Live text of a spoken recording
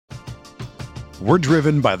We're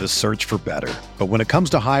driven by the search for better. But when it comes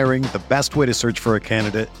to hiring, the best way to search for a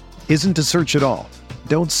candidate isn't to search at all.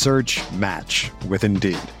 Don't search, match with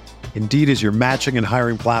Indeed. Indeed is your matching and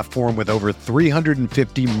hiring platform with over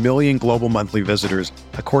 350 million global monthly visitors,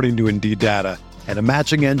 according to Indeed data, and a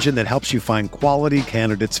matching engine that helps you find quality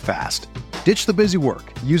candidates fast. Ditch the busy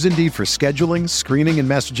work. Use Indeed for scheduling, screening, and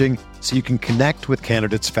messaging so you can connect with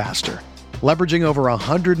candidates faster. Leveraging over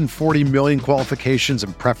 140 million qualifications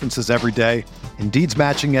and preferences every day, Indeed's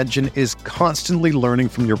matching engine is constantly learning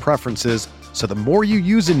from your preferences, so the more you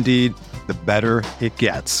use Indeed, the better it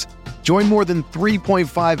gets. Join more than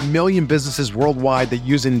 3.5 million businesses worldwide that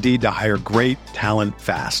use Indeed to hire great talent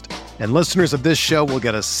fast. And listeners of this show will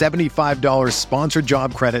get a $75 sponsored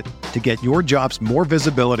job credit to get your jobs more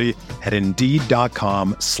visibility at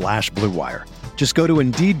Indeed.com/Blue Wire. Just go to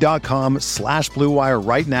Indeed.com/Blue Wire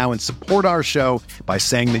right now and support our show by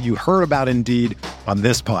saying that you heard about Indeed on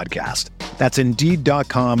this podcast. That's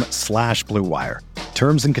Indeed.com/Blue Wire.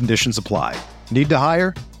 Terms and conditions apply. Need to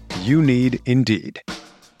hire? You need Indeed.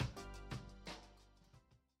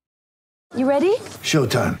 You ready?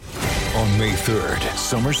 Showtime. On May 3rd,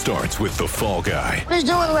 summer starts with The Fall Guy. Let's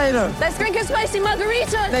do it later. Let's drink a spicy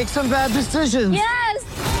margarita. Make some bad decisions. Yes!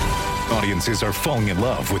 Audiences are falling in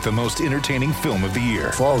love with the most entertaining film of the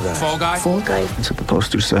year. Fall Guy. Fall Guy. Fall Guy. That's what the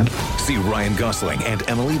poster said. See Ryan Gosling and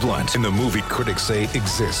Emily Blunt in the movie critics say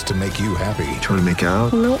exists to make you happy. Trying to make it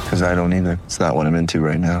out? Nope. Because I don't either. It's not what I'm into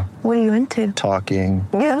right now. What are you into? Talking.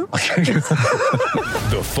 Yeah.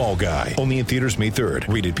 The Fall Guy. Only in theaters May 3rd.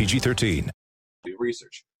 Rated PG-13. Do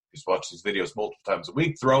research. Just watch these videos multiple times a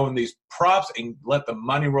week, throw in these props, and let the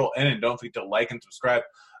money roll in. And don't forget to like and subscribe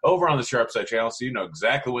over on the Sharpside channel so you know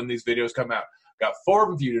exactly when these videos come out. Got 4 of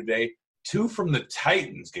them for you today. 2 from the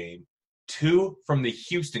Titans game, 2 from the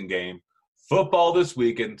Houston game. Football this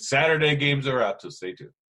weekend. Saturday games are out, so stay tuned.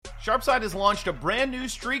 Sharpside has launched a brand new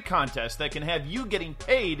streak contest that can have you getting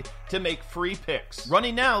paid to make free picks.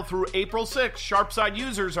 Running now through April 6th, Sharpside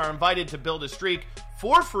users are invited to build a streak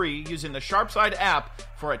for free using the Sharpside app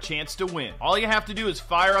for a chance to win. All you have to do is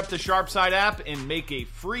fire up the Sharpside app and make a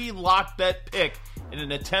free lock bet pick in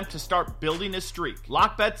an attempt to start building a streak.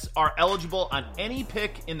 Lock bets are eligible on any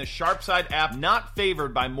pick in the Sharpside app not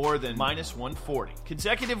favored by more than -140.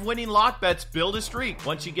 Consecutive winning lock bets build a streak.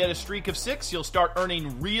 Once you get a streak of 6, you'll start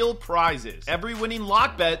earning real prizes. Every winning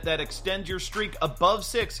lock bet that extends your streak above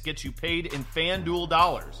 6 gets you paid in FanDuel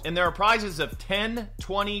dollars. And there are prizes of $10,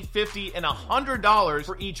 $20, $50, and $100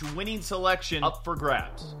 for each winning selection up for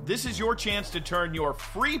grabs. This is your chance to turn your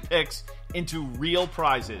free picks into real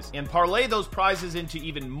prizes and parlay those prizes into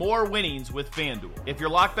even more winnings with FanDuel. If your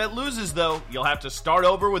lock bet loses, though, you'll have to start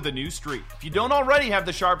over with a new streak. If you don't already have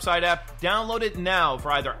the Sharpside app, download it now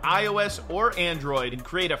for either iOS or Android and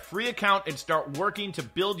create a free account and start working to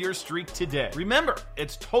build your streak today. Remember,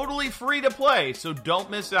 it's totally free to play, so don't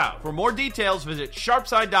miss out. For more details, visit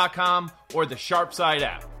Sharpside.com or the Sharpside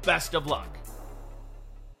app. Best of luck.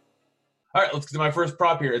 All right, let's get to my first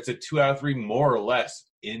prop here. It's a 2 out of 3 more or less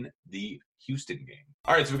in the Houston game.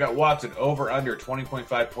 All right, so we got Watson over under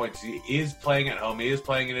 20.5 points. He is playing at home. He is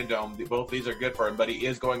playing in a dome. Both these are good for him, but he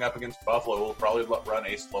is going up against Buffalo, who will probably run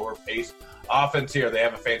a slower pace offense here. They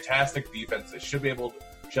have a fantastic defense that should be able to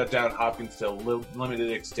shut down Hopkins to a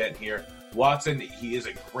limited extent here. Watson, he is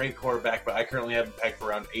a great quarterback, but I currently have him pegged for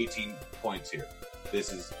around 18 points here.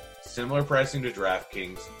 This is similar pricing to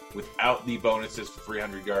DraftKings without the bonuses for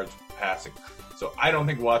 300 yards passing. So I don't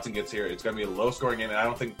think Watson gets here. It's going to be a low-scoring game, and I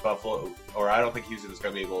don't think Houston is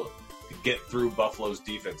going to be able to get through Buffalo's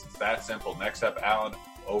defense. It's that simple. Next up, Allen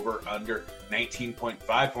over under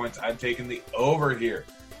 19.5 points. I'm taking the over here.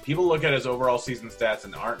 People look at his overall season stats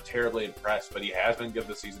and aren't terribly impressed, but he has been good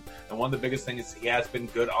this season. And one of the biggest things is he has been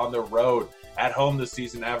good on the road. At home this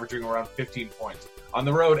season, averaging around 15 points. On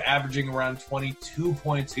the road, averaging around 22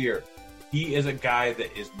 points here. He is a guy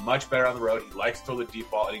that is much better on the road. He likes to throw the deep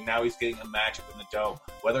ball, and now he's getting a matchup in the dome.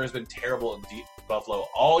 Weather has been terrible in Buffalo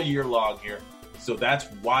all year long here, so that's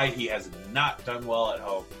why he has not done well at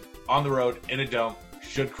home. On the road, in a dome,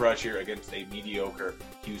 should crush here against a mediocre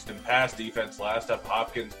Houston pass defense. Last up,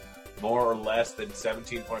 Hopkins, more or less than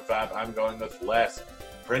 17.5. I'm going with less.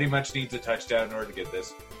 Pretty much needs a touchdown in order to get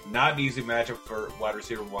this. Not an easy matchup for wide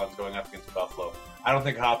receiver ones going up against Buffalo. I don't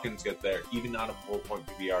think Hopkins gets there, even on a full-point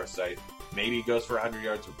PPR site. Maybe he goes for 100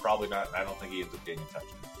 yards, but probably not. I don't think he ends up getting a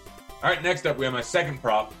touchdown. All right, next up, we have my second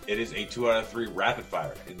prop. It is a 2 out of 3 rapid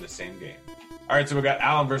fire in the same game. All right, so we got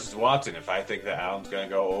Allen versus Watson. If I think that Allen's going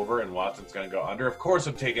to go over and Watson's going to go under, of course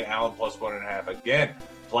I'm taking Allen plus 1.5. Again,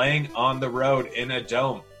 playing on the road in a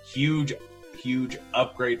dome. Huge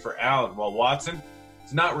upgrade for Allen. While Watson,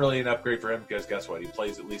 It's not really an upgrade for him because guess what? He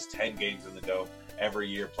plays at least 10 games in the Dome every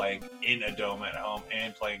year, playing in a Dome at home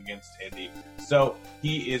and playing against Indy. So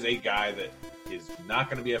he is a guy that is not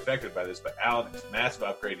going to be affected by this, but Allen is a massive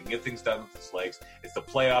upgrade and get things done with his legs. It's the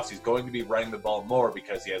playoffs. He's going to be running the ball more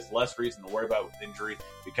because he has less reason to worry about with injury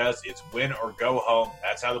because it's win or go home.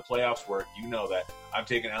 That's how the playoffs work. You know that. I'm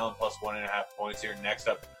taking Allen plus 1.5 points here. Next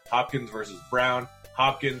up, Hopkins versus Brown.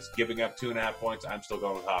 Hopkins giving up 2.5 points. I'm still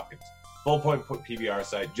going with Hopkins. Full point PBR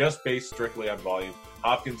side, just based strictly on volume.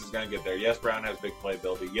 Hopkins is going to get there. Yes, Brown has big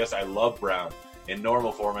playability. Yes, I love Brown in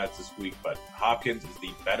normal formats this week, but Hopkins is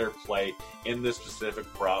the better play in this specific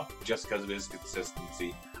prop just because of his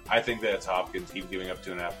consistency. I think that it's Hopkins, even giving up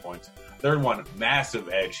 2.5 points. Third one, massive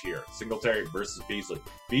edge here. Singletary versus Beasley.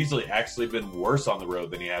 Beasley actually been worse on the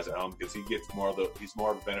road than he has at home because he's more of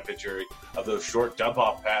a beneficiary of those short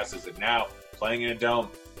dump-off passes, and now playing in a dome,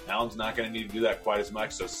 Allen's not going to need to do that quite as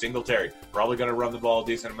much. So Singletary probably going to run the ball a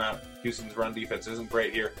decent amount. Houston's run defense isn't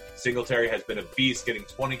great here. Singletary has been a beast, getting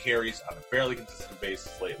 20 carries on a fairly consistent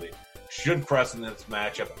basis lately. Should crush in this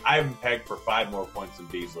matchup. I'm pegged for 5 more points than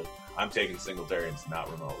Beasley. I'm taking Singletary, and it's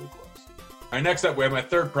not remotely close. All right, next up, we have my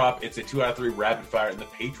third prop. It's a 2 out of 3 rapid fire in the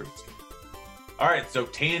Patriots game. All right, so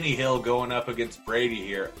Tannehill going up against Brady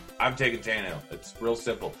here. I'm taking Tannehill. It's real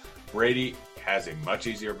simple. Brady has a much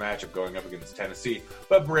easier matchup going up against Tennessee,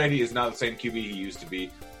 but Brady is not the same QB he used to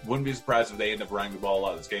be. Wouldn't be surprised if they end up running the ball a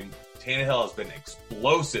lot this game. Tannehill has been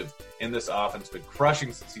explosive in this offense, been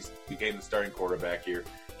crushing since he became the starting quarterback here.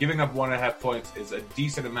 Giving up 1.5 points is a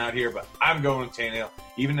decent amount here, but I'm going with Tannehill,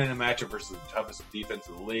 even in a matchup versus the toughest defense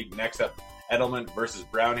in the league. Next up, Edelman versus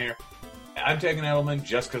Brown here. I'm taking Edelman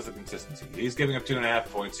just because of consistency. He's giving up 2.5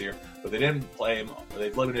 points here, but they didn't play him.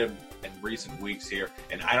 They've limited him in recent weeks here,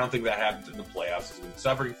 and I don't think that happens in the playoffs. He's been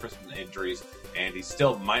suffering from some injuries, and he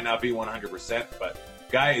still might not be 100%, but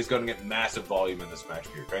guy is going to get massive volume in this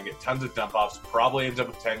matchup here. Going to get tons of dump-offs, probably ends up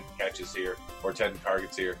with 10 catches here, or 10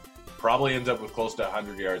 targets here. Probably ends up with close to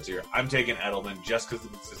 100 yards here. I'm taking Edelman just because the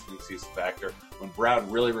consistency is a factor. When Brown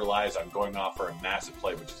really relies on going off for a massive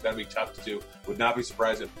play, which is going to be tough to do, would not be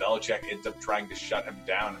surprised if Belichick ends up trying to shut him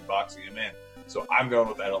down and boxing him in. So I'm going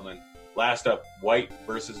with Edelman. Last up, White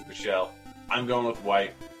versus Michelle. I'm going with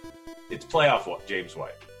White. It's playoff James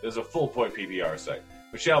White. There's a full point PPR site.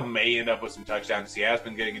 Michelle may end up with some touchdowns. He has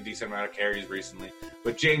been getting a decent amount of carries recently,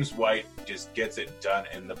 but James White just gets it done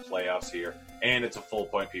in the playoffs here, and it's a full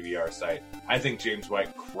point PBR site. I think James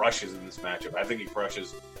White crushes in this matchup. I think he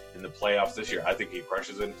crushes in the playoffs this year. I think he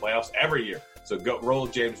crushes in playoffs every year. So go roll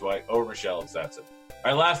James White over Michelle. That's it.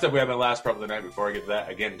 All right, last up, we have my last prop of the night. Before I get to that,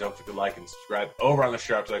 again, don't forget to like and subscribe over on the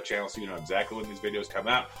Sharpside channel so you know exactly when these videos come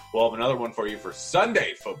out. We'll have another one for you for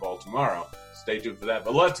Sunday football tomorrow. Stay tuned for that.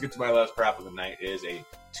 But let's get to my last prop of the night. It is a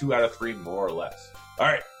 2 out of 3 more or less. All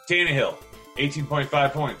right, Tannehill,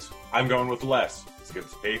 18.5 points. I'm going with less. It's against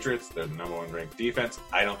the Patriots. They're the number 1 ranked defense.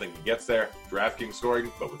 I don't think he gets there. DraftKings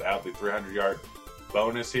scoring, but without the 300-yard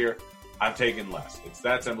bonus here, I'm taking less. It's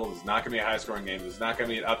that simple. This is not going to be a high-scoring game. This is not going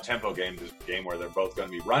to be an up-tempo game. This is a game where they're both going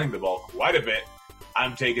to be running the ball quite a bit.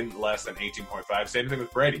 I'm taking less than 18.5. Same thing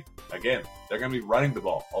with Brady. Again, they're going to be running the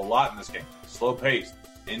ball a lot in this game. Slow pace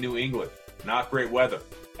in New England. Not great weather.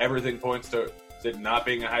 Everything points to it not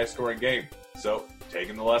being a high-scoring game. So,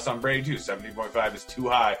 taking the less on Brady, too. 17.5 is too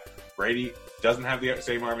high. Brady doesn't have the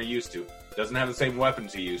same arm he used to. Doesn't have the same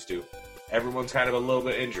weapons he used to. Everyone's kind of a little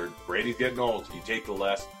bit injured. Brady's getting old. You take the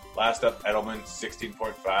less. Last up, Edelman,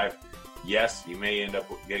 16.5. Yes, you may end up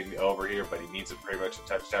getting the over here, but he needs pretty much a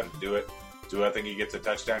touchdown to do it. Do I think he gets a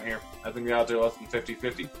touchdown here? I think the odds are less than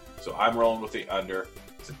 50-50. So I'm rolling with the under.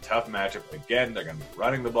 It's a tough matchup. Again, they're going to be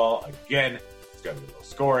running the ball. Again, it's going to be low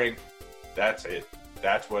scoring. That's it.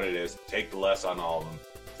 That's what it is. Take the less on all of them.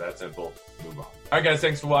 It's that simple. Move on. All right, guys,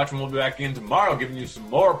 thanks for watching. We'll be back again tomorrow giving you some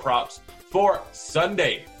more props for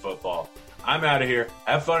Sunday football. I'm out of here.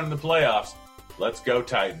 Have fun in the playoffs. Let's go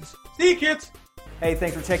Titans. See you, kids. Hey,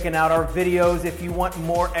 thanks for checking out our videos. If you want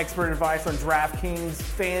more expert advice on DraftKings,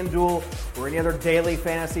 FanDuel, or any other daily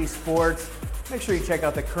fantasy sports, make sure you check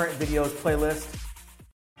out the current videos playlist.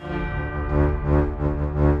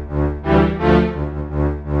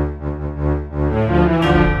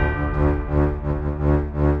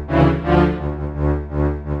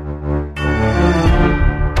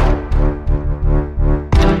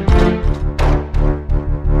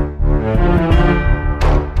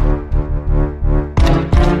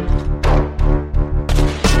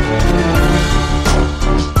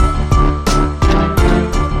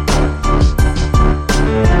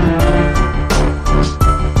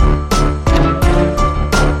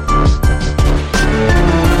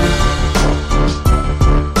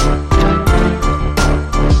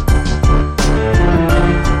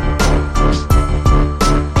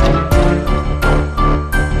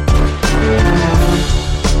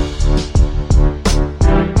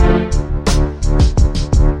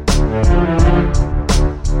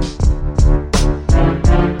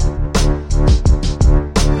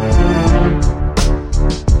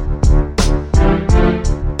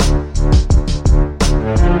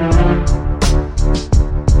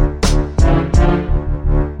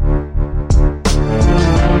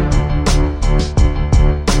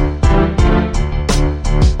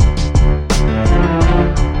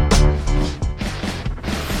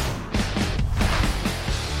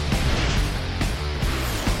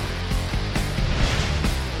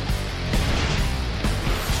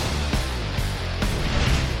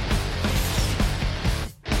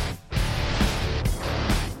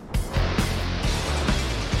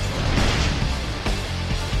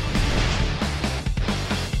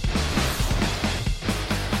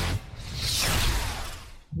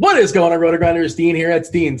 What is going on, Roto Grinders? Dean here. That's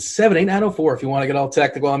Dean 78904 if you want to get all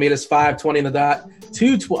technical. I mean, it's 5:20 in the dot,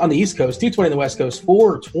 2:20 on the East Coast, 2:20 on the West Coast,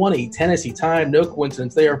 4:20 Tennessee time. No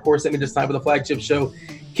coincidence there. Of course, that means it's time for the flagship show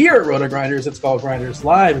here at Roto Grinders. It's called Grinders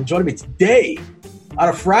Live. And joining me today on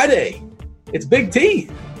a Friday, it's Big T,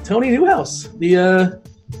 Tony Newhouse, the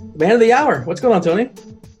man of the hour. What's going on, Tony?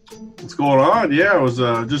 What's going on? Yeah, I was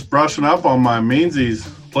just brushing up on my Meansies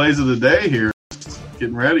plays of the day here,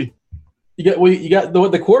 getting ready. You got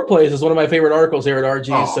the core plays is one of my favorite articles here at RG.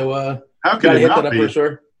 Oh, so how could it not that up be? For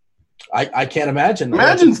sure. I can't imagine.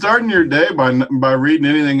 Imagine starting your day by reading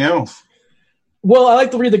anything else. Well, I like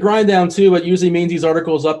to read the grind down too, but usually means these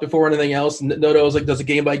articles up before anything else. Noto's does a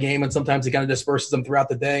game by game, and sometimes he kind of disperses them throughout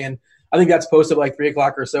the day. And I think that's posted like 3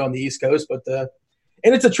 o'clock or so on the East Coast. But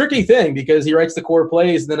and it's a tricky thing because he writes the core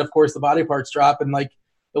plays, and then of course the body parts drop, and like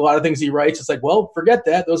a lot of things he writes, it's like, well, forget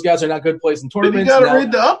that. Those guys are not good plays in tournaments. But you got to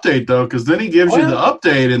read the update though, because then he gives you the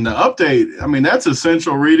update, and the update, I mean, that's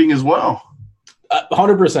essential reading as well.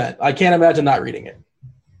 100%. I can't imagine not reading it.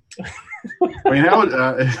 I mean,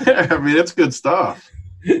 I mean, it's good stuff.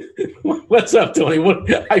 What's up, Tony?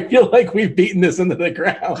 I feel like we've beaten this into the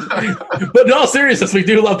ground. But in all seriousness, we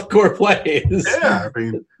do love the core plays. Yeah, I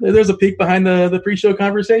mean, there's a peek behind the pre-show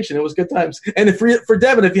conversation. It was good times. And for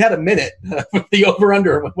Devin, if you had a minute with the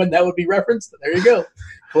over-under when that would be referenced, there you go.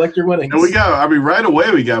 Collect your winnings. And right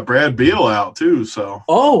away we got Brad Beal out too. So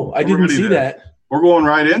I didn't see that. We're going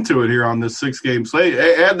right into it here on this 6-game slate.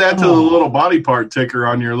 Add that to the little body part ticker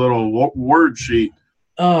on your little word sheet.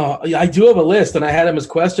 Oh, I do have a list, and I had him as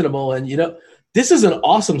questionable. And, this is an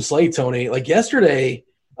awesome slate, Tony. Like yesterday,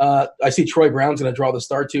 I see Troy Brown's going to draw the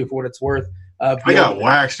start, too, for what it's worth. I got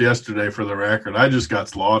waxed yesterday for the record. I just got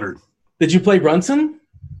slaughtered. Did you play Brunson?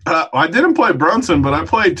 I didn't play Brunson, but I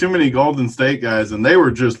played too many Golden State guys, and they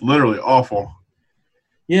were just literally awful.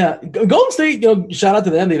 Yeah, Golden State, shout out to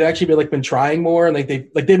them. They've actually been trying more, and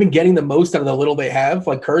they've been getting the most out of the little they have.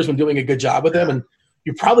 Like Kerr's been doing a good job with them, and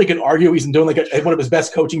you probably could argue he's been doing one of his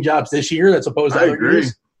best coaching jobs this year as opposed to other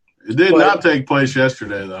years. It did not take place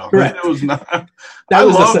yesterday, thoe. Correct. It was not. I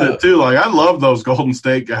loved it too. Like I loved those Golden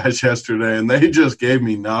State guys yesterday, and they just gave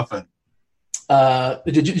me nothing.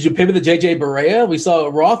 Did you pivot to JJ Barea? We saw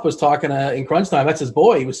Roth was talking in crunch time. That's his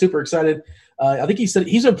boy. He was super excited. I think he said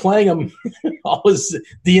he's been playing him all his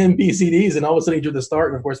DMB CDs, and all of a sudden he drew the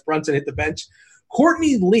start. And of course, Brunson hit the bench.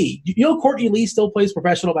 Courtney Lee, Courtney Lee still plays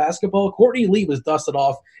professional basketball. Courtney Lee was dusted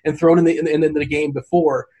off and thrown in the game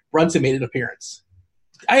before Brunson made an appearance.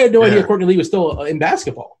 I had no idea Courtney Lee was still in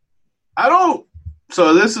basketball.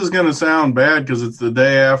 So this is going to sound bad because it's the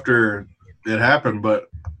day after it happened, but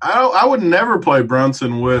I would never play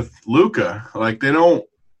Brunson with Luka. Like they don't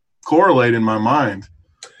correlate in my mind.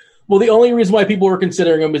 Well, the only reason why people were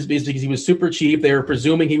considering him is because he was super cheap. They were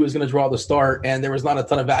presuming he was going to draw the start, and there was not a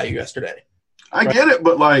ton of value yesterday. I get it,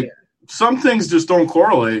 but some things just don't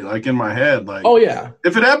correlate in my head.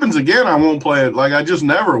 If it happens again, I won't play it. I just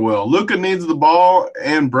never will. Luka needs the ball,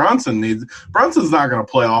 and Brunson's not going to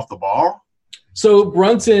play off the ball. So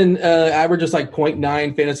Brunson averages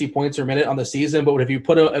 0.9 fantasy points per minute on the season, but if you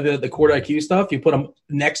put the court IQ stuff, you put him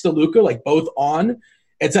next to Luka, both on,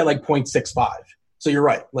 it's at 0.65. So you're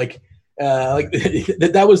right.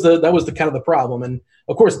 That was the kind of the problem. And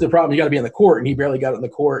of course the problem, you got to be on the court, and he barely got it in the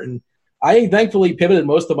court. And I thankfully pivoted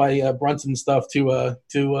most of my Brunson stuff to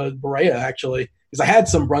Barea actually, because I had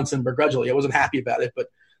some Brunson begrudgingly. I wasn't happy about it, but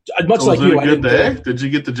much like you, I didn't. Day? Did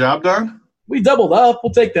you get the job done? We doubled up.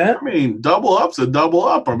 We'll take that. I mean, double up's a double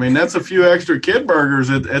up. I mean, that's a few extra kid burgers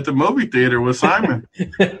at the movie theater with Simon.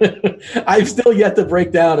 I've still yet to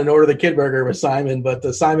break down and order the kid burger with Simon. But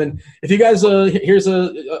Simon, if you guys, here's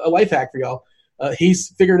a life hack for y'all.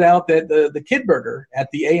 He's figured out that the kid burger at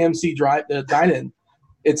the AMC dine-in,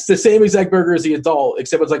 it's the same exact burger as the adult,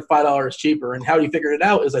 except it's $5 cheaper. And how he figured it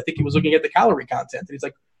out is I think he was looking at the calorie content. And he's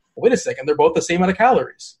like, well, wait a second, they're both the same amount of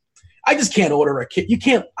calories. I just can't order a kid.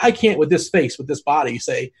 I can't with this face, with this body,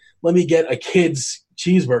 say, let me get a kid's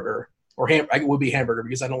cheeseburger or it would be hamburger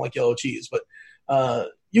because I don't like yellow cheese. But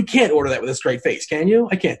you can't order that with a straight face, can you?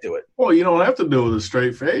 I can't do it. Well, you don't have to do it with a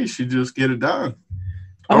straight face. You just get it done.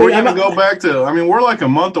 We're going to go back to, we're a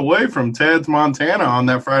month away from Ted's Montana on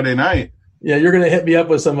that Friday night. Yeah, you're going to hit me up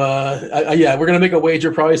with some, we're going to make a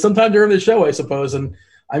wager probably sometime during the show, I suppose. And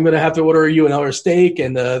I'm going to have to order you another steak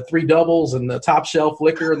and 3 doubles and the top shelf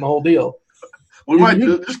liquor and the whole deal. We might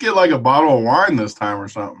just get a bottle of wine this time or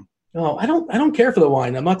something. No, I don't care for the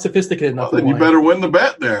wine. I'm not sophisticated enough. Then you better win the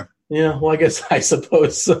bet then. Yeah, well, I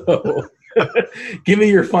suppose so. Give me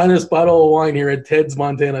your finest bottle of wine here at Ted's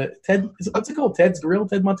Montana. What's it called? Ted's Grill?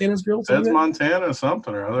 Ted Montana's Grill? Ted's Montana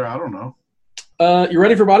something or other. I don't know. You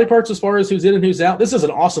ready for body parts as far as who's in and who's out? This is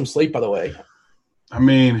an awesome slate, by the way. I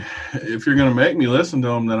mean, if you're going to make me listen to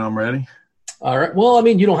them, then I'm ready. All right. Well, I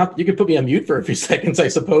mean, you don't have. You can put me on mute for a few seconds, I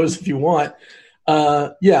suppose, if you want.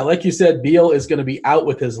 Yeah, like you said, Beal is going to be out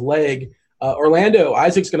with his leg. Orlando,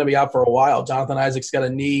 Isaac's going to be out for a while. Jonathan Isaac's got a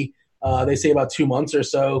knee. They say about 2 months or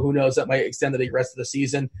so. Who knows? That might extend to the rest of the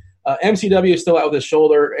season. MCW is still out with his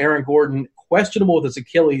shoulder. Aaron Gordon, questionable with his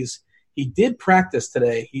Achilles. He did practice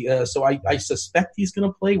today. So I suspect he's going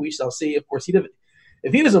to play. We shall see. Of course,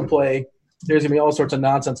 if he doesn't play, there's going to be all sorts of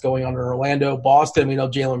nonsense going on in Orlando. Boston, we know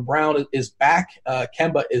Jaylen Brown is back.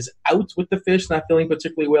 Kemba is out with the Fish, not feeling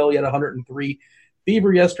particularly well. He had 103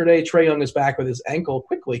 fever yesterday. Trae Young is back with his ankle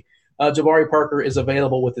quickly. Jabari Parker is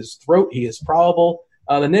available with his throat. He is probable.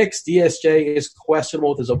 The Knicks, DSJ is questionable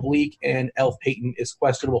with his oblique, and Elf Payton is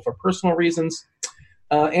questionable for personal reasons.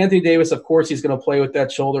 Anthony Davis, of course, he's going to play with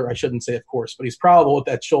that shoulder. I shouldn't say of course, but he's probable with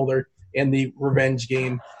that shoulder in the revenge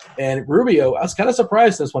game. And Rubio, I was kind of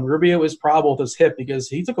surprised this one. Rubio is probable with his hip because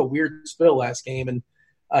he took a weird spill last game, and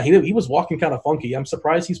he was walking kind of funky. I'm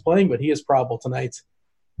surprised he's playing, but he is probable tonight.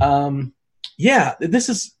 Yeah, this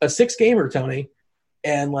is a 6-gamer, Tony,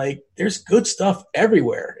 and like there's good stuff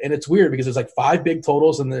everywhere. And it's weird because there's like 5 big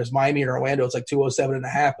totals, and there's Miami and Orlando. It's like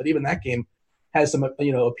 207.5, but even that game has some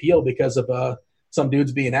appeal because of some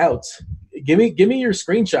dudes being out. Give me your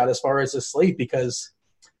screenshot as far as the slate because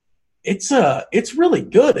it's really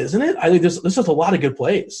good, isn't it? I think this is a lot of good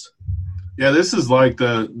plays. Yeah, this is like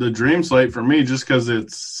the dream slate for me just because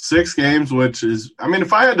it's 6 games, which is – I mean,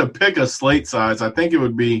 if I had to pick a slate size, I think it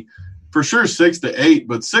would be for sure 6 to 8,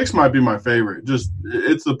 but 6 might be my favorite. Just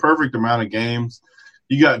it's the perfect amount of games.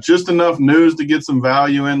 You got just enough news to get some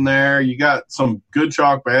value in there. You got some good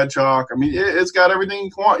chalk, bad chalk. I mean, it's got everything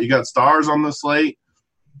you want. You got stars on the slate.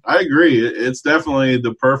 I agree. It's definitely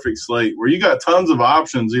the perfect slate where you got tons of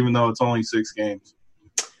options, even though it's only 6 games.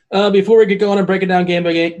 Before we get going and break it down game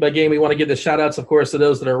by game, we want to give the shout-outs, of course, to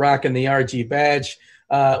those that are rocking the RG badge.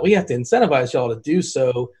 We have to incentivize y'all to do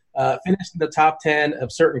so. Finish in the top 10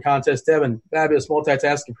 of certain contests. Devin, fabulous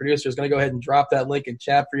multitasking producer, is going to go ahead and drop that link in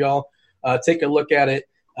chat for y'all. Take a look at it.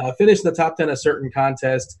 Finish in the top 10 of certain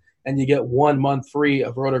contests, and you get 1 month free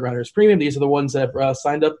of RotoGrinders Premium. These are the ones that have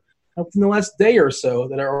signed up in the last day or so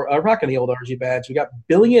that are rocking the old RG badge. We got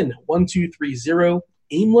Billion 1230,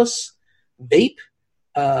 Aimless, Vape,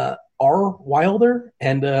 R Wilder,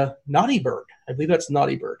 and Naughty Bird. I believe that's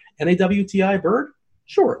Naughty Bird. NAWTI Bird?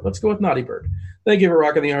 Sure, let's go with Naughty Bird. Thank you for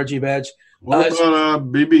rocking the RG badge. What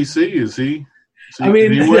about BBC? Is he? I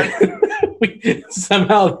mean,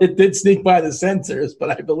 somehow it did sneak by the censors, but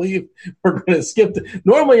I believe we're going to skip it.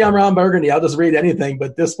 Normally I'm Ron Burgundy. I'll just read anything,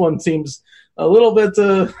 but this one seems a little bit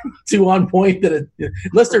too on point.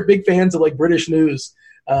 Unless they're big fans of like British news.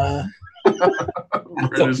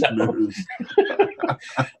 British news.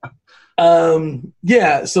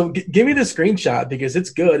 Yeah, so give me the screenshot because it's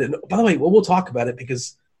good. And by the way, we'll talk about it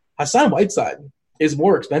because Hassan Whiteside is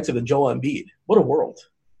more expensive than Joel Embiid. What a world.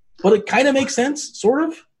 But it kind of makes sense, sort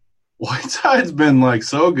of. Whiteside's been like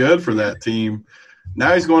so good for that team.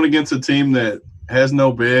 Now he's going against a team that has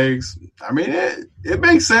no bigs. I mean, it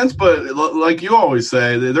makes sense, but like you always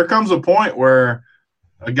say, there comes a point where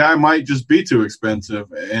a guy might just be too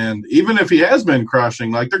expensive. And even if he has been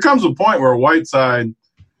crushing, like there comes a point where Whiteside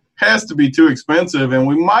has to be too expensive, and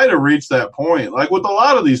we might have reached that point. Like with a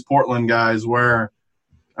lot of these Portland guys where,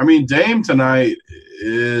 I mean, Dame tonight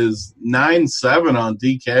is 9-7 on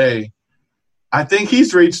DK. I think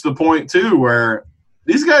he's reached the point too where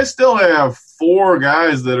these guys still have 4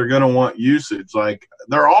 guys that are going to want usage. Like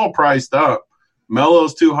they're all priced up.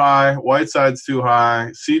 Melo's too high, Whiteside's too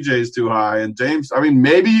high, CJ's too high, and James. I mean,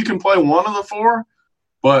 maybe you can play one of the 4,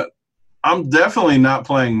 but I'm definitely not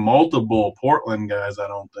playing multiple Portland guys, I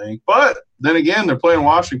don't think. But then again, they're playing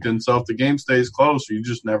Washington, so if the game stays close, you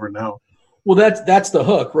just never know. Well, that's the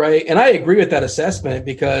hook, right? And I agree with that assessment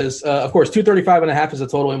because, of course, 235.5 is the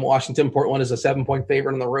total in Washington. Portland is a 7-point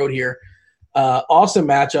favorite on the road here. Awesome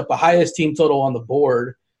matchup, the highest team total on the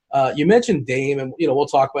board. You mentioned Dame, and we'll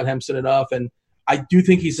talk about him soon enough. And I do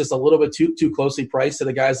think he's just a little bit too closely priced to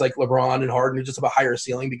the guys like LeBron and Harden who just have a higher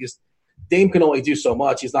ceiling because Dame can only do so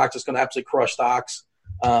much. He's not just going to absolutely crush stocks.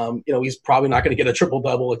 He's probably not going to get a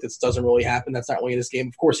triple-double. Like this doesn't really happen. That's not really in this game.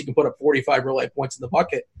 Of course, he can put up 45 real-life points in the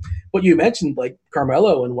bucket. But you mentioned like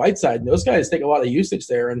Carmelo and Whiteside, and those guys take a lot of usage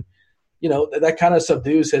there. And, that kind of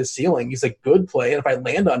subdues his ceiling. He's a good play. And if I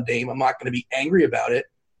land on Dame, I'm not going to be angry about it.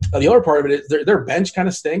 The other part of it is their bench kind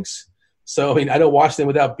of stinks. So, I mean, I know Washington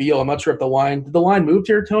without Beal. I'm not sure if the line moved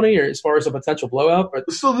here, Tony, or as far as a potential blowout. But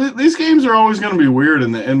so these games are always going to be weird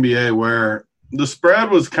in the NBA where the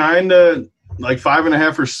spread was kind of like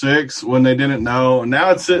 5.5 or 6 when they didn't know.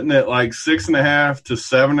 Now it's sitting at like 6.5 to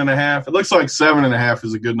 7.5. It looks like 7.5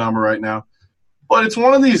 is a good number right now. But it's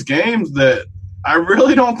one of these games that I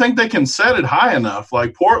really don't think they can set it high enough.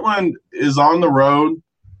 Like Portland is on the road.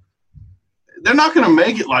 They're not going to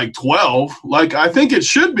make it like 12. Like I think it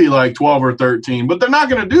should be like 12 or 13, but they're not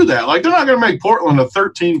going to do that. Like they're not going to make Portland a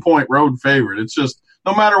 13-point road favorite. It's just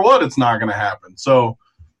no matter what, it's not going to happen. So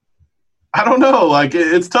I don't know. Like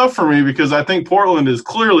it's tough for me because I think Portland is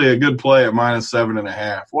clearly a good play at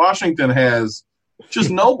 -7.5. Washington has just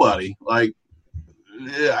nobody. Like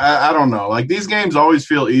I don't know. Like these games always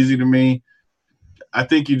feel easy to me. I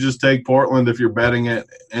think you just take Portland if you're betting it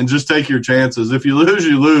and just take your chances. If you lose,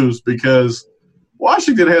 you lose because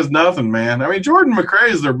Washington has nothing, man. I mean, Jordan McRae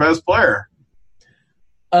is their best player.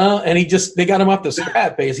 And they got him off the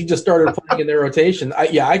scrap base. He just started playing in their rotation.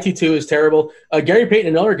 IT2 is terrible. Gary Payton,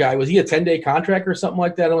 another guy, was he a 10-day contract or something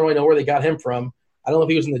like that? I don't really know where they got him from. I don't know if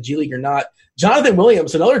he was in the G League or not. Jonathan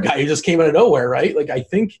Williams, another guy who just came out of nowhere, right? Like I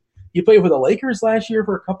think he played for the Lakers last year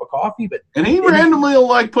for a cup of coffee, and he randomly will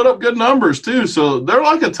like put up good numbers too. So they're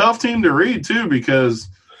like a tough team to read too, because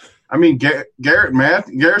I mean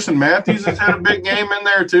Garrison Matthews has had a big game in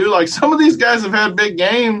there too. Like some of these guys have had big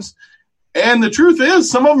games, and the truth is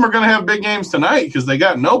some of them are going to have big games tonight because they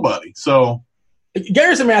got nobody. So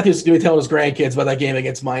Garrison Matthews is going to be telling his grandkids about that game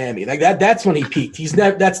against Miami. Like that's when he peaked.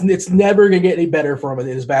 It's never going to get any better for him in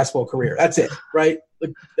his basketball career. That's it, right?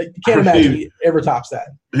 Like you can't imagine he ever tops that.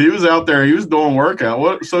 He was out there. He was doing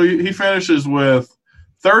workout. So he finishes with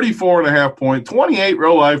 34.5 points, 28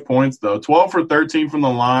 real life points, though, 12 for 13 from the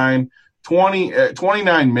line,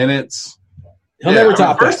 29 minutes. He'll never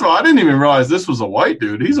top that. First of all, I didn't even realize this was a white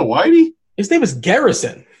dude. He's a whitey? His name is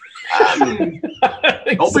Garrison. Don't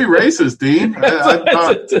be racist, Dean.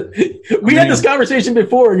 We had this conversation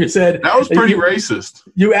before, and you said that was pretty racist.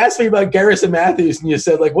 You asked me about Garrison Matthews, and you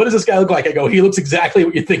said, "Like, what does this guy look like?" I go, "He looks exactly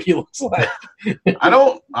what you think he looks like." I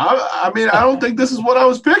don't think this is what I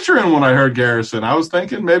was picturing when I heard Garrison. I was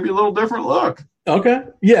thinking maybe a little different look. Okay,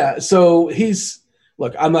 yeah. So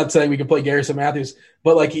look. I'm not saying we can play Garrison Matthews,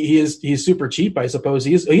 but like he's super cheap, I suppose.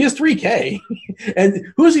 He is $3K.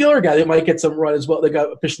 And who's the other guy that might get some run as well? They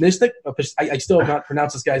got Pishnistic. I still have not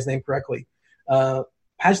pronounced this guy's name correctly.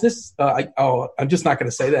 Pashnis. I'm just not going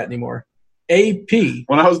to say that anymore. AP.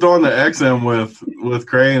 When I was doing the XM with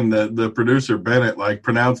Crane, the producer Bennett like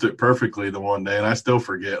pronounced it perfectly the one day, and I still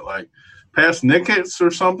forget. Like Pasnickets or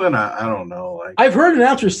something. I don't know. Like I've heard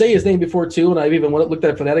announcers say his name before too, and I've even looked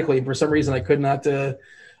at it phonetically. And for some reason, I could not.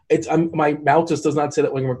 My mouth just does not say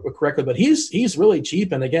that one correctly. But he's really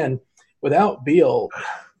cheap, and again, without Beal,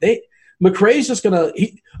 McRae's just gonna.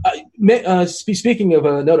 Speaking of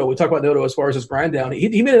Noto, we talk about Noto as far as his grind down.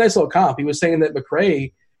 He made a nice little comp. He was saying that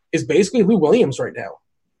McRae is basically Lou Williams right now.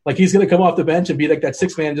 Like he's going to come off the bench and be like that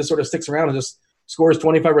six man, just sort of sticks around and just scores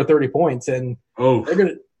 25 or 30 points. And they're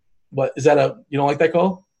gonna. What is that? You don't like that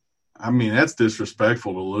call? I mean, that's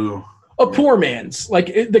disrespectful to Lou. A poor man's like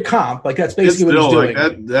the comp, like that's basically what he's doing.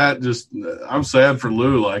 Like that just I'm sad for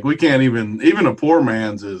Lou. Like we can't even a poor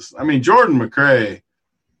man's is. I mean, Jordan McRae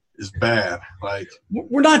is bad. Like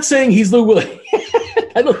we're not saying he's Lou Williams.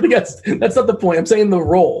 I don't think that's not the point. I'm saying the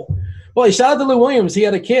role. Well, he shout out to Lou Williams. He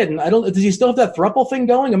had a kid, and does he still have that thruple thing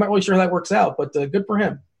going? I'm not really sure how that works out, but good for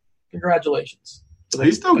him. Congratulations. So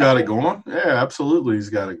he's still got it going. Yeah, absolutely, he's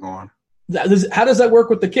got it going. How does that work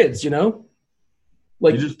with the kids? You know,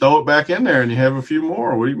 like you just throw it back in there and you have a few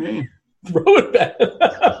more. What do you mean? Throw it back.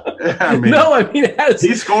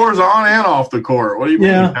 He scores on and off the court. What do you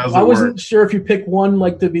mean? I wasn't sure if you pick one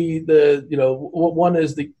like to be the one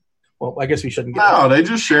is the. Well, I guess we shouldn't. No, they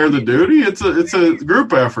just share the duty. It's a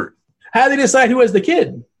group effort. How do they decide who has the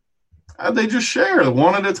kid? They just share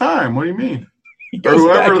one at a time. What do you mean? Or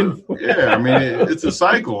whoever. Yeah, I mean it's a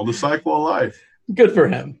cycle. The cycle of life. Good for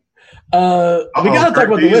him. We got to talk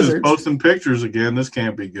about the Wizards. Posting pictures again. This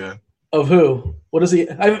can't be good. Of who? What is he?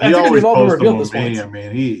 I think they've all been revealed this point. I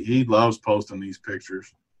mean, he loves posting these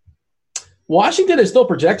pictures. Washington is still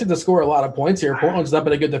projected to score a lot of points here. Portland's not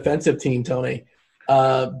been a good defensive team, Tony.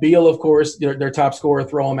 Beal, of course, their top scorer,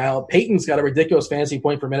 throw him out. Peyton's got a ridiculous fantasy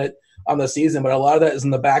point per minute on the season, but a lot of that is in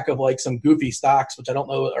the back of like some goofy stocks, which I don't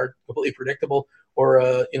know are completely predictable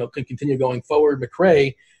or could continue going forward.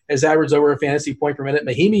 McRae has averaged over a fantasy point per minute.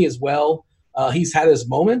 Mahinmi as well. He's had his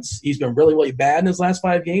moments. He's been really, really bad in his last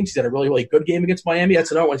 5 games. He's had a really, really good game against Miami.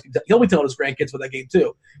 That's another one. He'll be telling his grandkids about that game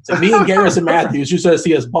too. So me and Garrison Matthews, you should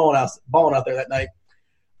see us balling out there that night.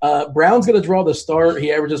 Brown's going to draw the start.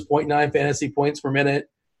 He averages 0.9 fantasy points per minute.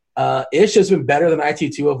 Ish has been better than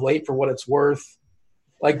IT2 of late for what it's worth.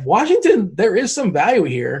 Like Washington, there is some value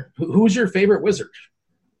here. Who's your favorite Wizard?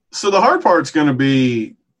 So the hard part's going to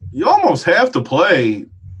be you almost have to play.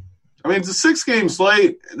 I mean, it's a 6-game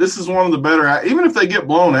slate. This is one of the better – even if they get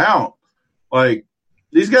blown out, like,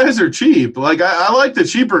 these guys are cheap. Like, I like the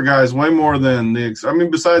cheaper guys way more than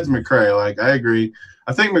besides McCray. Like, I agree.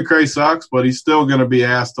 I think McCray sucks, but he's still going to be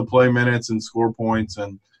asked to play minutes and score points.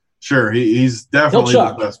 And, sure, he's definitely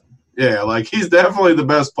the best. Yeah, like, he's definitely the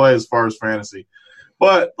best play as far as fantasy.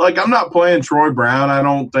 But, like, I'm not playing Troy Brown, I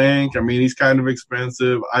don't think. I mean, he's kind of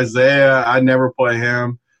expensive. Isaiah, I'd never play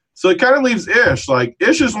him. So it kind of leaves Ish. Like,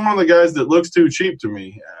 Ish is one of the guys that looks too cheap to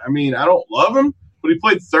me. I mean, I don't love him, but he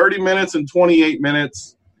played 30 minutes and 28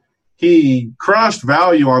 minutes. He crushed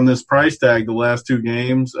value on this price tag the last 2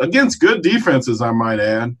 games against good defenses, I might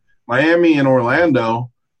add, Miami and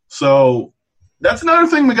Orlando. So that's another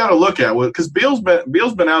thing we got to look at because Beal's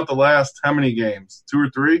been out the last how many games? 2 or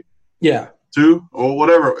 3? Yeah. 2 or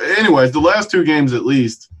whatever. Anyways, the last 2 games at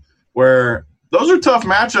least, where those are tough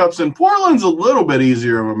matchups, and Portland's a little bit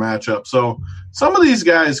easier of a matchup. So some of these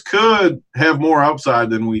guys could have more upside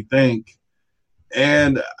than we think.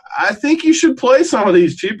 And I think you should play some of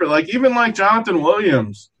these cheaper, even like Jonathan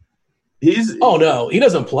Williams. Oh no, he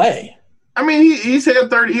doesn't play. I mean, he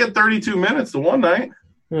had 32 minutes the one night.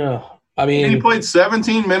 Yeah, I mean, and he played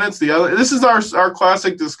 17 minutes the other. This is our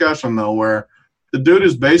classic discussion though, where the dude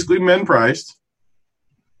is basically min priced,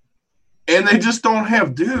 and they just don't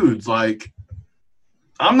have dudes. Like,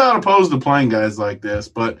 I'm not opposed to playing guys like this,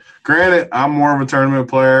 but granted, I'm more of a tournament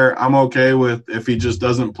player. I'm okay with if he just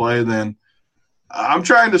doesn't play, then I'm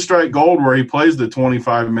trying to strike gold where he plays the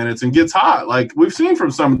 25 minutes and gets hot. Like we've seen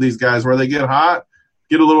from some of these guys where they get hot,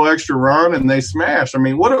 get a little extra run, and they smash. I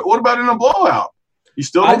mean, what about in a blowout? You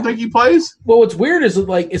still don't think he plays? Well, what's weird is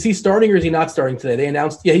is he starting or is he not starting today? They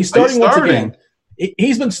announced, he's starting once again.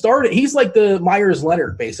 He's been started. He's like the Myers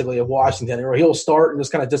Leonard, basically, of Washington, where he'll start and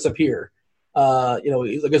just kind of disappear.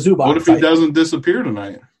 He's like a Zubac. What if he doesn't disappear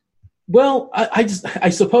tonight? Well, I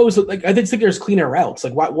suppose I did think there's cleaner routes.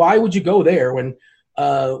 Like, why would you go there when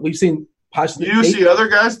we've seen possibly? Do you see other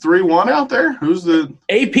guys 3-1 out there? Who's the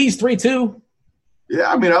AP's 3-2? Yeah,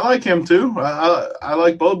 I mean, I like him too. I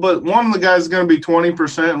like both, but one of the guys is going to be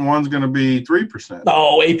 20% and one's going to be 3%.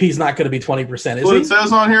 No, AP's not going to be 20%, is he? Well, it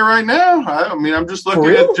says on here right now. I mean, I'm just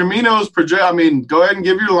looking at Jamino's project. I mean, go ahead and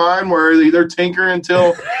give your line where they're tinkering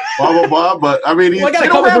until blah, blah, blah. But, I mean, I got they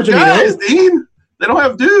don't have guys, Dean. They don't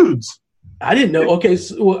have dudes. I didn't know. Okay,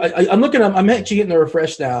 so I'm looking. I'm actually getting the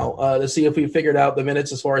refresh now to see if we figured out the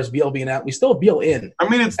minutes as far as Beal being out. We still have Beal in. I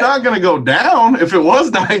mean, it's not going to go down. If it was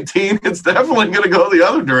 19, it's definitely going to go the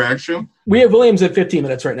other direction. We have Williams at 15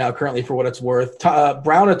 minutes right now, currently, for what it's worth.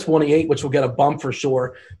 Brown at 28, which will get a bump for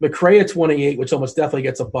sure. McCray at 28, which almost definitely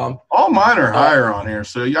gets a bump. All mine are higher on here,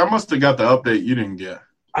 so I must have got the update you didn't get.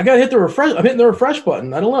 I got to hit the refresh. I'm hitting the refresh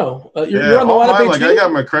button. I don't know. You're on the lineup page too? I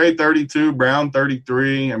got McCray 32, Brown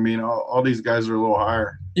 33. I mean, all these guys are a little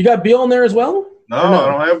higher. You got Beal in there as well? No, I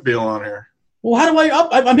don't have Beal on here. Well, how do I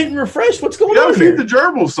up? I'm hitting refresh. What's going on here? You got to feed the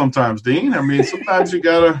gerbils sometimes, Dean. I mean, sometimes you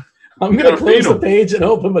got to. I'm going to close the page and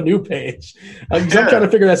open a new page. I'm trying to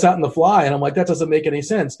figure this out on the fly, and I'm like, that doesn't make any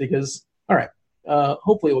sense because, all right,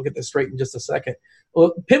 hopefully we'll get this straight in just a second.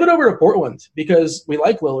 Well, pivot over to Portland because we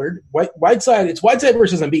like Lillard. Whiteside, it's Whiteside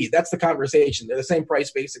versus Embiid. That's the conversation. They're the same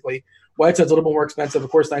price, basically. Whiteside's a little bit more expensive. Of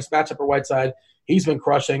course, nice matchup for Whiteside. He's been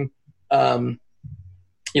crushing. Carmelo.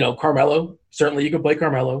 Certainly, you can play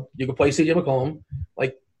Carmelo. You can play CJ McCollum.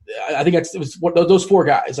 Like, I think it was those 4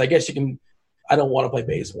 guys. I guess you can. I don't want to play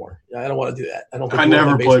Bazemore. I don't want to do that. I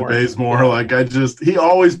never play Bazemore. Yeah. Like, he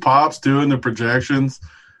always pops too in the projections.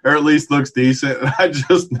 Or at least looks decent. And I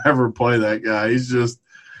just never play that guy. He's just,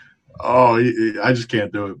 I just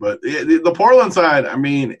can't do it. But the Portland side, I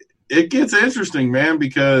mean, it gets interesting, man,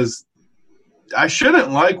 because I shouldn't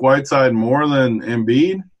like Whiteside more than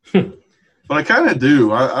Embiid, but I kind of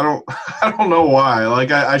do. I don't know why. Like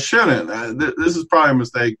I shouldn't. This is probably a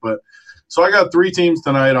mistake, but so I got 3 teams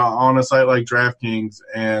tonight on a site like DraftKings,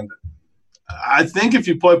 and I think if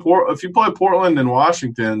you play Portland and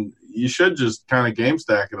Washington, you should just kind of game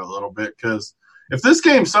stack it a little bit because if this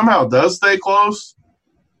game somehow does stay close,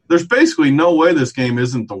 there's basically no way this game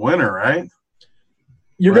isn't the winner, right?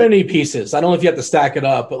 You're going to need pieces. I don't know if you have to stack it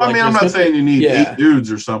up. But I mean, I'm not saying you need 8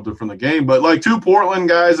 dudes or something from the game, but like 2 Portland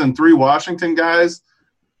guys and 3 Washington guys,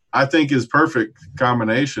 I think is perfect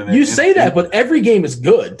combination. You say that, but every game is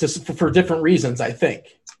good for different reasons, I think.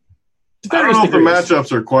 I don't know if the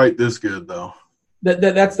matchups are quite this good, though.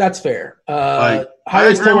 That's fair. I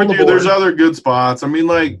agree with you. There's other good spots. I mean,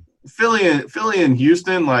 like Philly and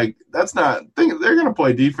Houston, like that's not. They're going to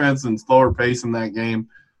play defense and slower pace in that game.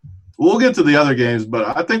 We'll get to the other games,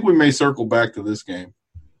 but I think we may circle back to this game.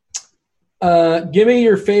 Give me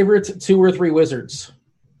your favorite 2 or 3 Wizards.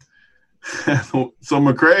 So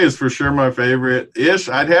McRae is for sure my favorite. Ish,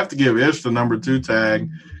 I'd have to give Ish the number 2 tag.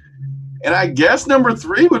 And I guess number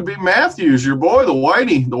 3 would be Matthews, your boy, the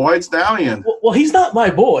Whitey, the White Stallion. Well, he's not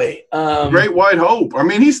my boy. Great White Hope. I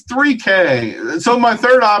mean, he's $3K. So my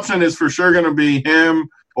third option is for sure going to be him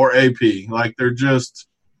or AP. Like, they're just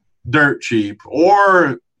dirt cheap.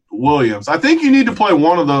 Or Williams. I think you need to play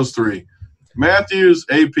one of those 3. Matthews,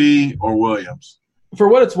 AP, or Williams. For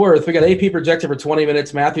what it's worth, we got AP projected for 20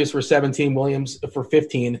 minutes, Matthews for 17, Williams for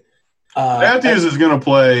 15. Matthews is going to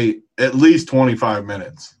play at least 25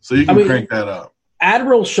 minutes, so you can crank that up.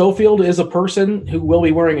 Admiral Schofield is a person who will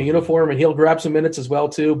be wearing a uniform, and he'll grab some minutes as well,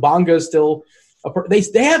 too. Bonga is still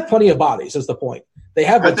they have plenty of bodies, is the point. They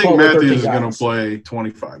have. I think Matthews is going to play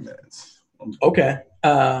 25 minutes. Okay.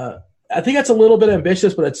 I think that's a little bit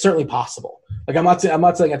ambitious, but it's certainly possible. Like, I'm not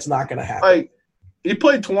saying it's not going to happen. Like, he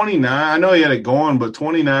played 29. I know he had it going, but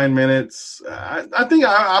 29 minutes. I think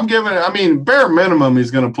I'm giving it. I mean, bare minimum,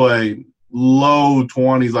 he's going to play low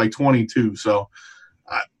 20s, like 22. So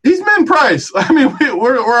he's min price. I mean,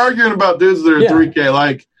 we're arguing about dudes that are 3K.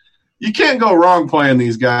 Like, you can't go wrong playing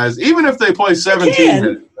these guys, even if they play 17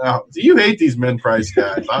 minutes. Now, you hate these min price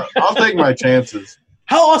guys. I'll take my chances.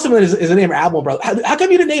 How awesome is the name Admiral, brother? How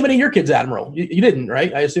come you didn't name any of your kids Admiral? You didn't,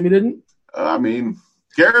 right? I assume you didn't? I mean,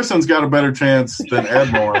 Garrison's got a better chance than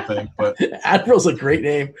Admiral, I think. But Admiral's a great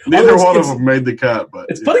name. Neither one of them made the cut. But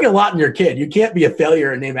it's putting a lot in your kid. You can't be a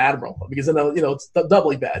failure and name Admiral because then it's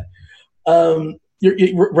doubly bad.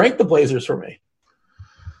 You rank the Blazers for me.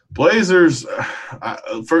 Blazers,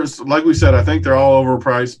 first, like we said, I think they're all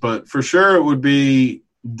overpriced, but for sure it would be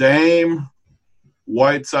Dame,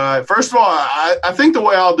 Whiteside. First of all, I think the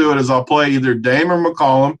way I'll do it is I'll play either Dame or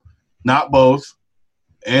McCollum, not both.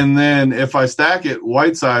 And then if I stack it,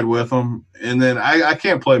 Whiteside with them, and then I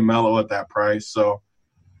can't play Melo at that price. So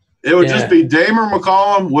it would just be Dame or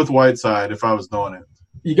McCollum with Whiteside if I was doing it.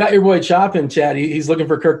 You got your boy Chop in, Chad. He's looking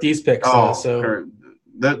for Kirk D's picks. Kirk.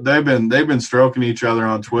 They've been stroking each other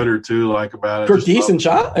on Twitter too, like about it. Kirk D's and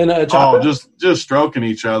Chop and Chop. Oh, just stroking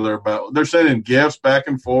each other about. They're sending gifts back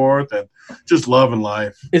and forth and just loving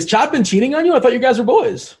life. Is Chop been cheating on you? I thought you guys were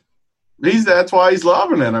boys. That's why he's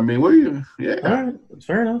loving it. I mean, yeah. All right, that's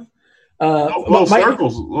fair enough.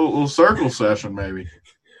 Little circle session, maybe.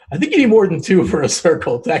 I think you need more than 2 for a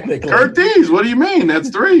circle, technically. Kirk D's, what do you mean? That's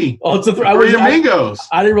 3. Oh, it's a 3. Three amigos.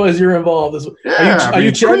 I didn't realize you were involved. Are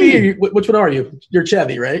you Chevy? Or which one are you? You're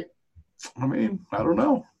Chevy, right? I mean, I don't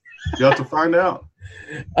know. You have to find out.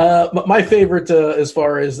 My favorite, as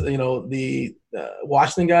far as the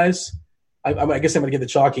Washington guys, I guess I'm going to give the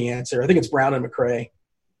chalky answer. I think it's Brown and McRae.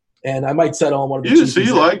 And I might settle on one of the So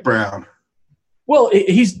you like Brown? Well,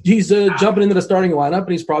 he's jumping into the starting lineup,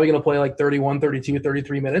 and he's probably going to play like 31, 32,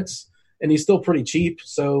 33 minutes, and he's still pretty cheap.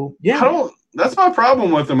 So, yeah. That's my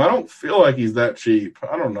problem with him. I don't feel like he's that cheap.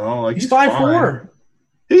 I don't know. Like, he's 5'4".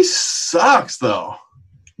 He sucks, though.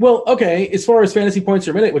 Well, okay, as far as fantasy points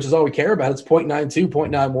per minute, which is all we care about, it's 0.92,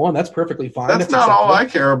 0.91. That's perfectly fine. That's not all I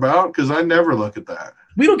care about because I never look at that.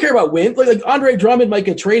 We don't care about wins. Like Andre Drummond might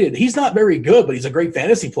get traded. He's not very good, but he's a great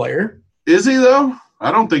fantasy player. Is he, though?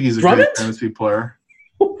 I don't think he's a great fantasy player.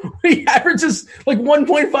 He averages like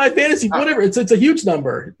 1.5 fantasy, whatever. It's a huge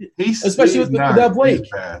number, especially without Blake.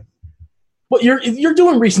 Well, you're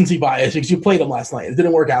doing recency bias because you played him last night. It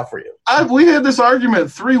didn't work out for you. We had this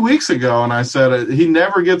argument 3 weeks ago, and I said he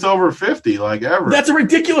never gets over 50, like ever. That's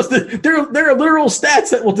ridiculous. There are literal stats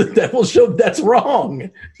that will show that's wrong.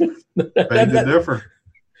 They differ.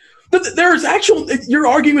 There's you're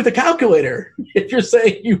arguing with a calculator if you're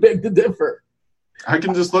saying you beg to differ. I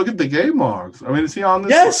can just look at the game logs. I mean, is he on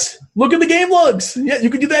this? Yes, look at the game logs. Yeah,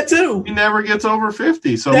 you can do that too. He never gets over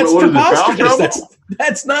 50. So that's what is it, foul trouble?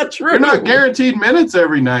 That's not true. You're not guaranteed minutes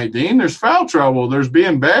every night, Dean. There's foul trouble. There's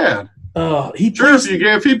being bad.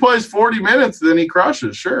 If he plays 40 minutes, then he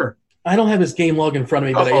crushes. Sure. I don't have his game log in front of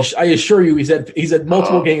me, but I assure you, he's had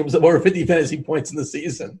multiple games of over 50 fantasy points in the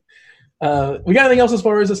season. We got anything else as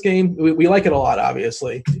far as this game? We like it a lot,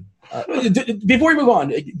 obviously. Before we move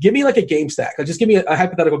on, give me like a game stack. Just give me a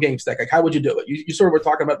hypothetical game stack. Like, how would you do it? You sort of were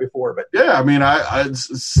talking about it before, but yeah, I mean,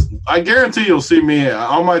 I guarantee you'll see me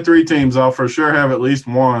on my 3 teams. I'll for sure have at least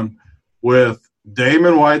one with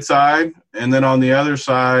Damon Whiteside, and then on the other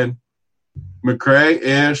side, McRae,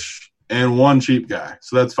 Ish, and 1 cheap guy.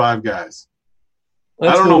 So that's 5 guys.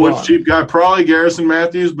 I don't know which cheap guy. Probably Garrison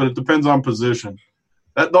Matthews, but it depends on position.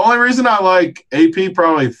 The only reason I like AP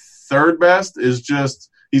probably 3rd best is just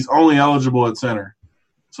he's only eligible at center.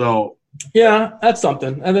 So yeah, that's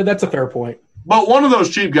something, and that's a fair point. But one of those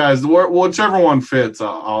cheap guys, whichever one fits,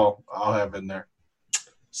 I'll have in there.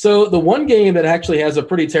 So the one game that actually has a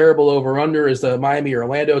pretty terrible over-under is the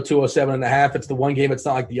Miami-Orlando 207.5. It's the one game. It's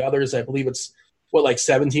not like the others. I believe it's,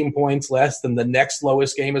 17 points less than the next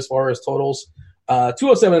lowest game as far as totals.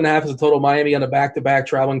 207.5 is the total. Miami on a back-to-back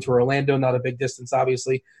traveling to Orlando. Not a big distance,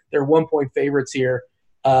 obviously. They're 1-point favorites here.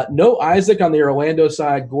 No Isaac on the Orlando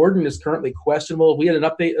side. Gordon is currently questionable. We had an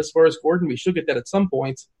update as far as Gordon. We should get that at some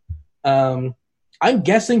point. I'm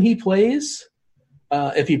guessing he plays.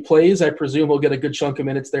 If he plays, I presume he'll get a good chunk of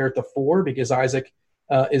minutes there at the 4 because Isaac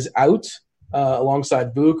is out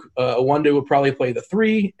alongside Vuk. Awundu would probably play the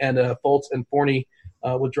 3, and Fultz and Forney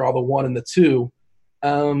would draw the 1 and the 2.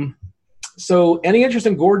 So any interest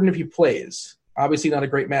in Gordon if he plays? Obviously not a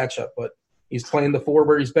great matchup, but he's playing the 4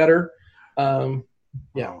 where he's better.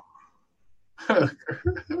 Yeah.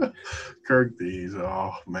 Kirk Dees.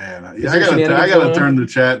 Oh man. I gotta turn the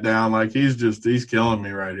chat down. Like he's killing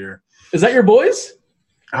me right here. Is that your boys?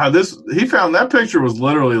 He found that picture was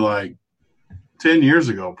literally like 10 years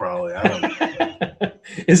ago, probably. I don't know.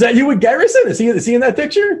 Is that you with Garrison? Is he in that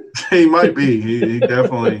picture? He might be. He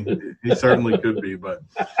definitely he certainly could be, but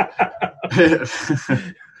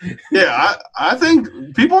yeah, I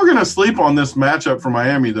think people are gonna sleep on this matchup for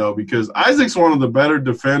Miami though, because Isaac's one of the better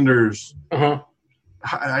defenders. Uh-huh.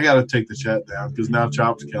 I gotta take the chat down because now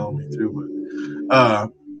Chop's killing me too,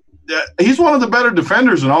 but he's one of the better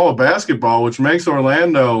defenders in all of basketball, which makes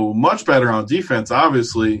Orlando much better on defense.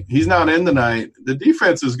 Obviously, he's not in tonight. The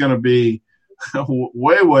defense is going to be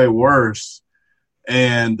way, way worse.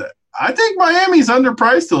 And I think Miami's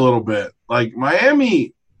underpriced a little bit. Like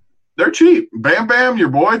Miami, they're cheap. Bam Bam, your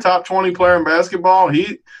boy, top 20 player in basketball.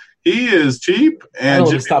 He is cheap, and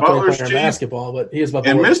Jimmy Butler's cheap. Basketball, but he is about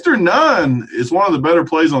and Mr. Nunn is one of the better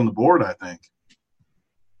plays on the board, I think.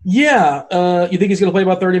 Yeah. You think he's going to play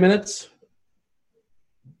about 30 minutes?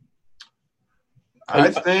 I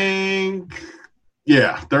think,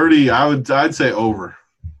 30. I'd say over.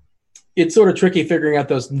 It's sort of tricky figuring out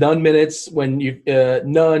those Nunn minutes when you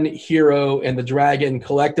Nunn, Hero, and the Dragon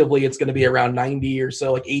collectively. It's going to be around 90 or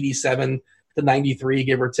so, like 87 to 93,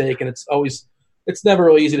 give or take. And it's never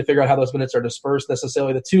really easy to figure out how those minutes are dispersed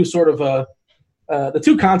necessarily. The two sort of the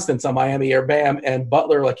two constants on Miami are Bam and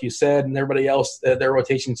Butler, like you said, and everybody else, their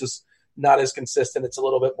rotation's just not as consistent. It's a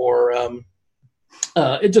little bit more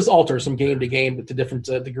it just alters from game to game, but to different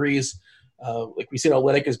degrees. Like we see,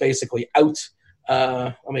 Olynyk is basically out.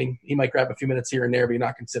 I mean, he might grab a few minutes here and there, but you're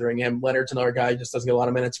not considering him. Leonard's another guy who just doesn't get a lot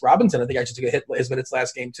of minutes. Robinson, I think I should hit his minutes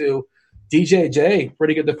last game too. DJJ,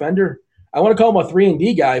 pretty good defender. I want to call him a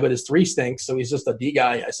 3-and-D guy, but his 3 stinks, so he's just a D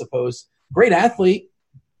guy, I suppose. Great athlete,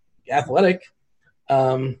 athletic.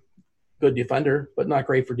 Good defender, but not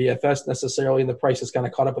great for DFS necessarily, and the price has kind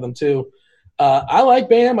of caught up with him too. I like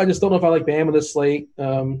Bam. I just don't know if I like Bam in this slate.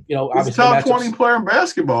 Obviously, he's a top 20 player in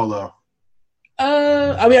basketball, though.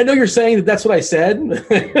 I mean, I know you're saying that's what I said,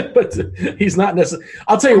 but he's not necessarily.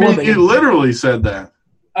 I'll tell you one thing. You literally said that.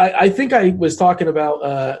 I think I was talking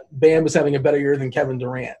about Bam was having a better year than Kevin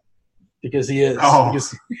Durant because he is. Oh,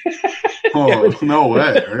 no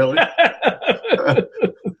way, really?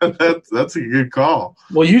 That's a good call.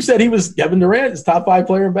 Well, you said he was Kevin Durant's top 5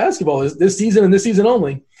 player in basketball this season and this season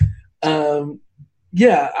only. I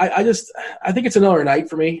think it's another night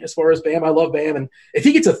for me as far as Bam. I love Bam, and if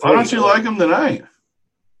he gets a 3, why don't you like him tonight?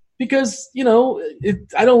 Because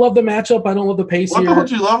I don't love the matchup. I don't love the pace. What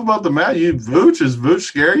don't you love about the match? Does Vooch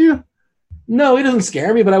scare you? No, he doesn't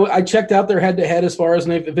scare me. But I checked out their head to head as far as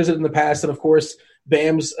they've visited in the past, and of course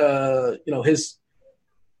Bam's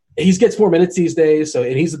he gets more minutes these days, and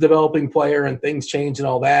he's a developing player, and things change and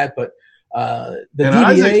all that. But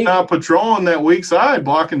Isaac's not patrolling that weak side,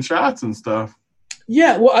 blocking shots and stuff.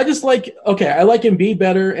 Yeah, well, I like Embiid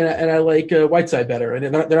better, and I like Whiteside better,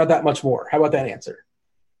 and they're not that much more. How about that answer?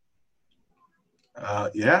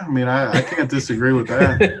 I mean, I can't disagree with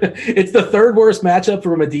that. It's the 3rd worst matchup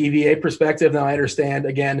from a DVA perspective. Now, I understand,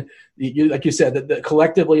 again, like you said, that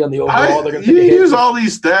collectively on the overall, they're going to use all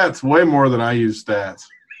these stats way more than I use stats.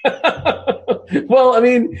 Well, I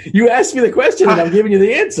mean, you asked me the question, and I'm giving you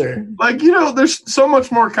the answer. There's so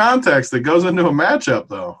much more context that goes into a matchup,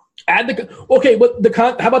 though. How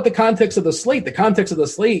about the context of the slate? The context of the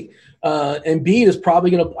slate, Embiid is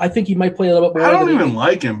probably going to – I think he might play a little bit more. I don't even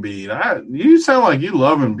like Embiid. You sound like you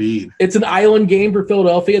love Embiid. It's an island game for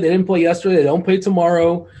Philadelphia. They didn't play yesterday. They don't play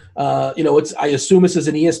tomorrow. I assume this is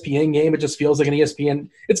an ESPN game. It just feels like an ESPN.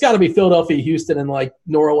 It's got to be Philadelphia, Houston, and like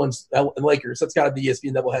New Orleans and Lakers. That's got to be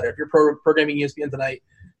ESPN doubleheader. If you're programming ESPN tonight,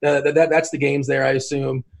 that's the games there, I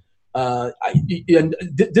assume.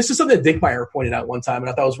 This is something that Dinkmeyer pointed out one time, and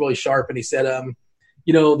I thought it was really sharp. And he said,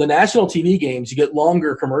 the national TV games, you get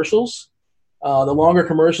longer commercials. The longer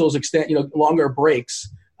commercials extend, longer breaks.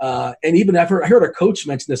 And even I heard a coach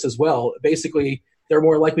mention this as well. Basically, they're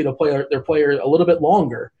more likely to play their player a little bit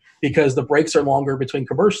longer because the breaks are longer between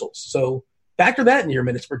commercials. So factor that in your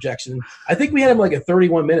minutes projection. I think we had him like at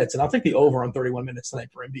 31 minutes, and I'll take the over on 31 minutes tonight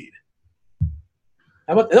for Embiid.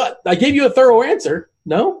 How about I gave you a thorough answer.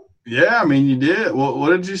 No? Yeah, I mean, you did. What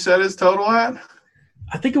did you set his total at?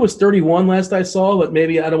 I think it was 31 last I saw, but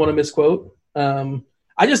maybe I don't want to misquote.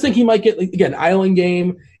 I just think he might get, again, island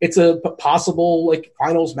game. It's a possible like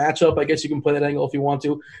finals matchup. I guess you can play that angle if you want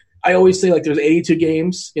to. I always say like there's 82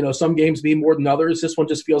 games. Some games mean more than others. This one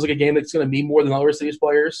just feels like a game that's going to mean more than others to these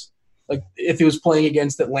players. Like if he was playing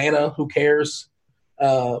against Atlanta, who cares?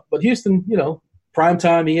 But Houston,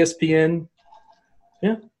 primetime, ESPN.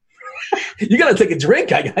 Yeah. You got to take a drink,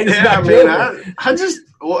 guys. Yeah, I mean,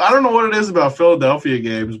 I don't know what it is about Philadelphia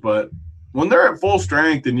games, but when they're at full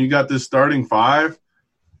strength and you got this starting five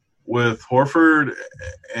with Horford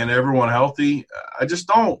and everyone healthy, I just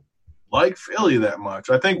don't like Philly that much.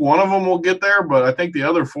 I think one of them will get there, but I think the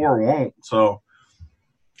other four won't. So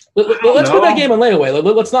let's put that game on layaway.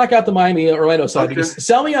 Let's knock out the Miami-Orlando side because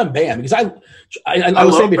sell me on Bam because I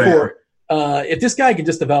was saying before, if this guy can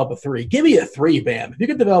just develop a three, give me a three, Bam. If you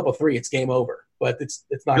can develop a three, it's game over. But it's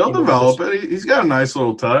not. He'll develop it. He's got a nice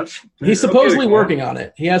little touch. He's supposedly working on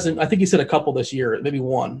it. He hasn't. I think he said a couple this year, maybe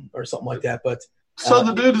one or something like that. But so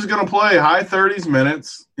the dude is going to play high 30s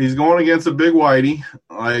minutes. He's going against a big whitey.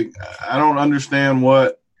 Like I don't understand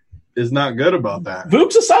what is not good about that.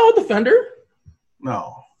 Vooch's a solid defender.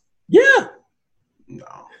 No. Yeah.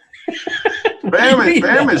 No.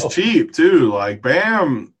 Bam is cheap too. Like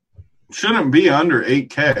Bam shouldn't be under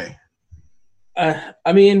 8K.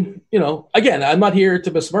 I mean, again, I'm not here to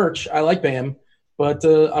besmirch. I like Bam, but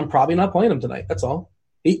I'm probably not playing him tonight. That's all.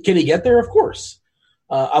 Can he get there? Of course.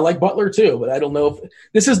 I like Butler too, but I don't know if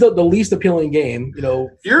this is the least appealing game.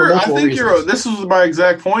 This was my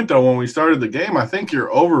exact point though when we started the game. I think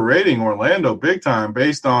you're overrating Orlando big time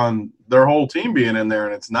based on their whole team being in there,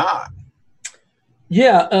 and it's not.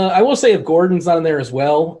 Yeah, I will say if Gordon's not in there as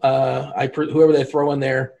well, whoever they throw in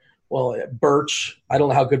there. Well, Birch, I don't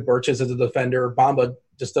know how good Birch is as a defender. Bamba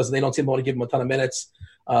just doesn't. They don't seem to want to give him a ton of minutes.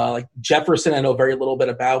 Like Jefferson, I know very little bit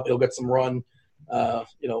about, but he'll get some run.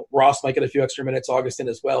 Ross might get a few extra minutes. Augustin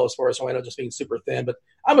as well, as far as Orlando just being super thin. But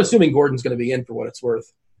I'm assuming Gordon's going to be in for what it's worth.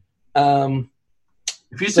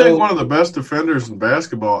 If you take one of the best defenders in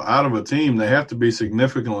basketball out of a team, they have to be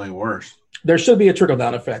significantly worse. There should be a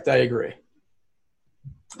trickle-down effect. I agree.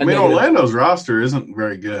 Orlando's roster isn't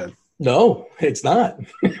very good. No, it's not.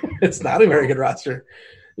 It's not a very good roster.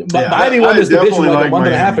 Miami won this division like a month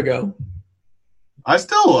and a half ago. I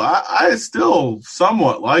still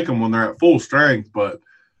somewhat like them when they're at full strength, but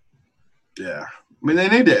yeah. I mean, they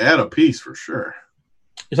need to add a piece for sure.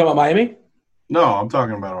 You're talking about Miami? No, I'm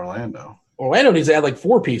talking about Orlando. Orlando needs to add like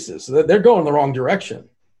 4 pieces. They're going the wrong direction.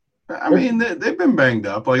 I mean, they've been banged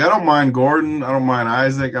up. Like, I don't mind Gordon. I don't mind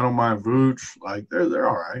Isaac. I don't mind Vooch. Like, they're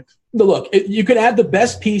all right. But look, you could add the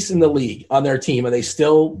best piece in the league on their team, and they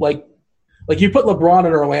still like you put LeBron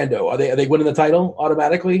in Orlando. Are they winning the title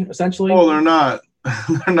automatically? Essentially, well, they're not.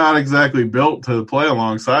 They're not exactly built to play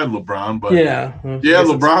alongside LeBron, but yeah,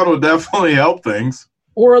 LeBron would definitely help things.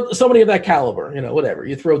 Or somebody of that caliber, whatever.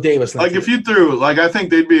 You throw Davis. Like if you threw, I think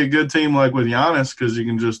they'd be a good team, like with Giannis, because you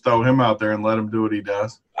can just throw him out there and let him do what he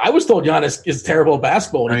does. I was told Giannis is terrible at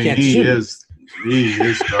basketball and he can't shoot. He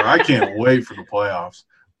is. I can't wait for the playoffs.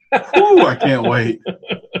 Ooh, I can't wait.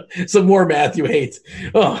 Some more math you hate.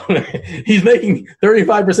 Oh, he's making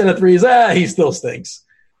 35% of threes. He still stinks.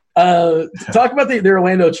 Talk about the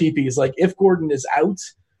Orlando cheapies. Like if Gordon is out,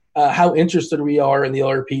 how interested we are in the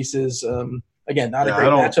other pieces. Again, not a great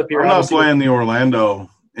matchup here. I'm not playing the Orlando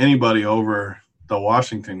anybody over the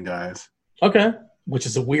Washington guys. Okay, which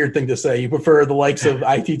is a weird thing to say. You prefer the likes of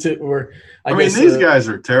IT2, or I guess, these guys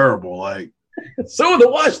are terrible. Like so are the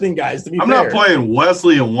Washington guys. To be fair, I'm not playing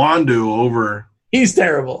Wesley Iwundu over. He's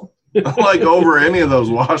terrible. Over any of those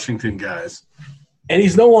Washington guys. And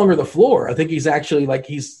he's no longer the floor. I think he's actually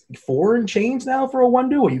he's 4 and change now for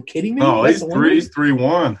Iwundu. Are you kidding me? No, he's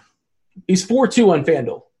 3-1. He's 4-2 on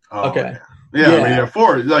FanDuel. Oh, okay. Yeah,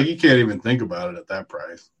 4. You can't even think about it at that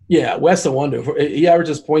price. Yeah, Wes Iwundu. He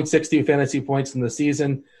averages 0.62 fantasy points in the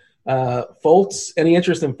season. Fultz, any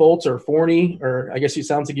interest in Fultz or Fournier? Or I guess he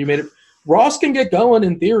sounds like you made it. Ross can get going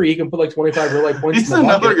in theory. He can put 25 real life points. He's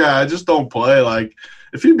another guy. I just don't play.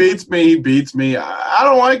 If he beats me, he beats me. I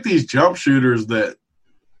don't like these jump shooters that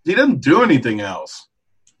he doesn't do anything else.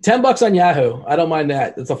 $10 on Yahoo. I don't mind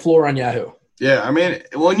that. It's a floor on Yahoo. Yeah, I mean,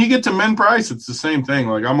 when you get to min price, it's the same thing.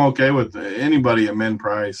 I'm okay with anybody at min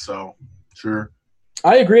price, so sure.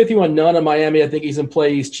 I agree with you on none of Miami. I think he's in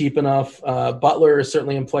play. He's cheap enough. Butler is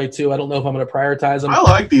certainly in play too. I don't know if I'm going to prioritize him. I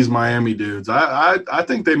like these Miami dudes. I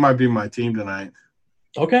think they might be my team tonight.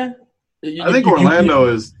 Okay. I think Orlando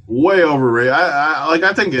is way overrated.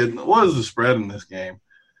 I think what is the spread in this game?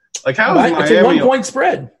 Like, how is Miami? It's a 1 point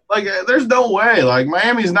spread. Like, there's no way. Like,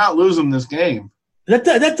 Miami's not losing this game. That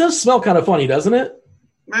does smell kind of funny, doesn't it?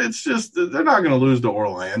 It's just they're not going to lose to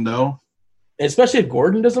Orlando. Especially if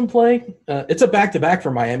Gordon doesn't play. It's a back-to-back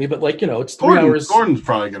for Miami, but, it's 3 hours. Gordon's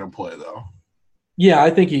probably going to play, though. Yeah,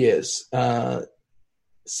 I think he is.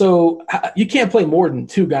 So you can't play more than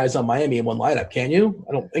 2 guys on Miami in one lineup, can you?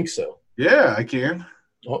 I don't think so. Yeah, I can.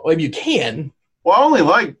 Well, maybe you can. Well, I only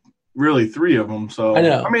like really 3 of them. So I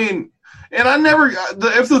know. I mean, and I never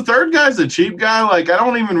if the third guy's a cheap guy, like I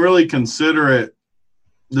don't even really consider it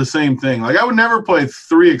the same thing. Like I would never play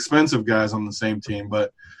 3 expensive guys on the same team.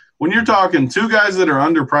 But when you're talking 2 guys that are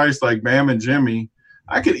underpriced like Bam and Jimmy,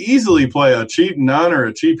 I could easily play a cheap Nunn or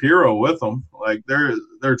a cheap Hero with them. Like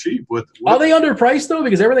they're cheap with. Are they underpriced though?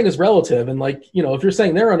 Because everything is relative, and if you're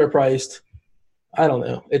saying they're underpriced, I don't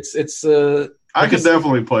know. It's. I could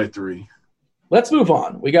definitely play 3. Let's move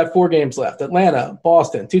on. We got 4 games left. Atlanta,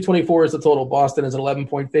 Boston. 224 is the total. Boston is an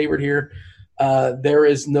 11-point favorite here. There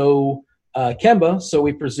is no Kemba, so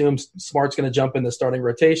we presume Smart's going to jump in the starting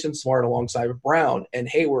rotation. Smart alongside with Brown and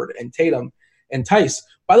Hayward and Tatum and Tice.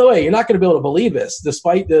 By the way, you're not going to be able to believe this,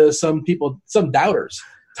 despite some doubters.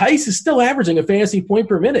 Tice is still averaging a fantasy point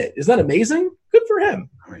per minute. Is that amazing? Good for him.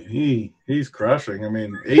 I mean, he's crushing. I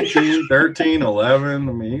mean, 18, 13, 11.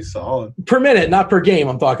 I mean, he's solid. Per minute, not per game,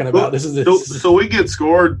 I'm talking about. So we get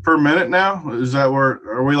scored per minute now? Is that where –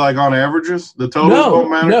 are we like on averages? The totals don't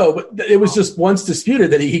matter? No, but it was just once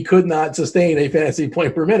disputed that he could not sustain a fantasy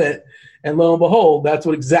point per minute. And lo and behold, that's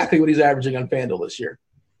exactly what he's averaging on FanDuel this year.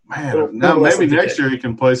 Man, now maybe next year he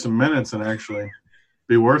can play some minutes and actually –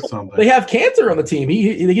 be worth something. They have Cantor on the team.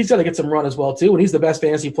 He's got to get some run as well too, and he's the best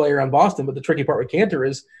fantasy player on Boston. But the tricky part with Cantor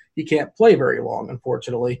is he can't play very long,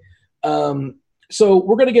 unfortunately. So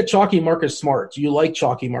we're going to get chalky Marcus Smart. Do you like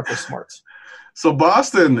chalky Marcus Smart? So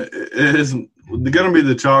Boston is going to be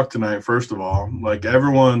the chalk tonight. First of all, like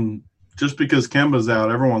everyone, just because Kemba's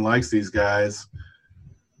out, everyone likes these guys,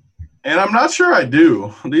 and I'm not sure I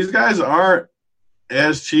do. These guys aren't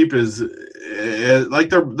as cheap as like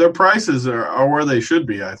their prices are where they should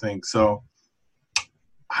be, I think. So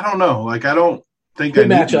I don't know. Like I don't think good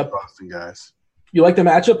I need matchup. Boston guys. You like the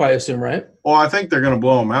matchup, I assume, right? Well, I think they're going to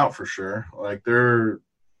blow them out for sure. Like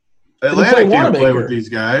Atlanta can't play with these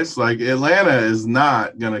guys. Like Atlanta is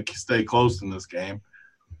not going to stay close in this game.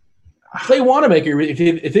 Play Wanamaker. If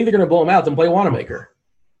you think they're going to blow them out, then play Wanamaker.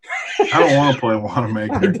 I don't want to play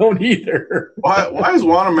Wanamaker. I don't either. Why is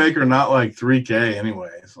Wanamaker not like 3K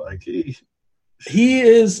anyways? Like he's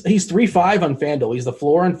 3.5 on FanDuel. He's the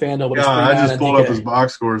floor on FanDuel. But I just pulled up his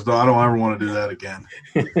box scores, though. I don't ever want to do that again.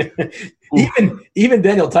 even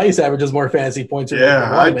Daniel Tice averages more fantasy points. Yeah,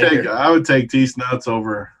 I would take Tice nuts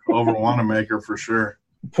over Wanamaker for sure.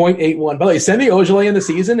 0.81. By the way, Semi Ojeleye in the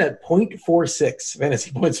season at 0.46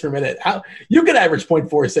 fantasy points per minute. How you could average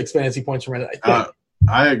 0.46 fantasy points per minute? I think.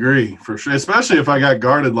 I agree for sure. Especially if I got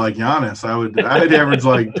guarded like Giannis, I'd average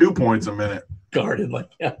like 2 points a minute. Guarded like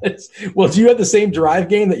Giannis. Well, do you have the same drive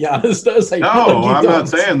game that Giannis does? No, I'm not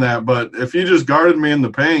saying that. But if you just guarded me in the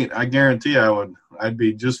paint, I guarantee I'd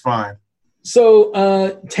be just fine.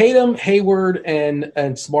 So Tatum, Hayward,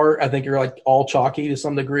 and Smart, I think you're like all chalky to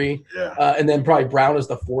some degree. Yeah. And then probably Brown is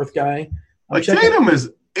the 4th guy. Like Tatum is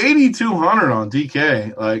 8,200 on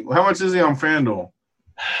DK. Like how much is he on FanDuel?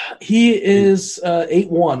 He is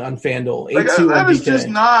 8-1 on FanDuel. 8-2 that on is DK. just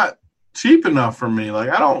not cheap enough for me. Like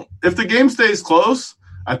if the game stays close,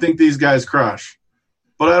 I think these guys crush.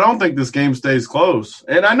 But I don't think this game stays close.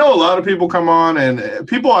 And I know a lot of people come on and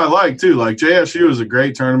people I like too. Like JSU is a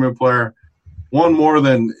great tournament player, won more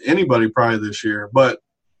than anybody probably this year. But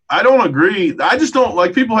I don't agree. I just don't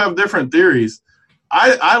like people have different theories.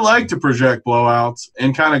 I like to project blowouts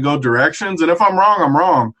and kind of go directions. And if I'm wrong, I'm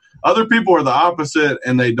wrong. Other people are the opposite,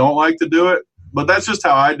 and they don't like to do it. But that's just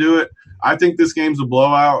how I do it. I think this game's a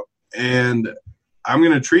blowout, and I'm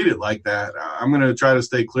going to treat it like that. I'm going to try to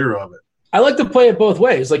stay clear of it. I like to play it both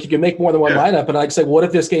ways. Like you can make more than one lineup, and I like say, what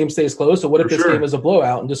if this game stays close, or what if this game is a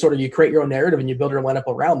blowout, and just sort of you create your own narrative and you build your lineup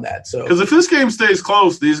around that. So because if this game stays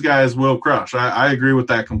close, these guys will crush. I agree with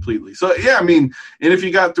that completely. So yeah, I mean, and if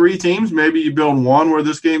you got 3 teams, maybe you build one where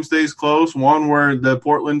this game stays close, one where the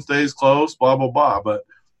Portland stays close, blah blah blah. But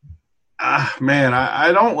man,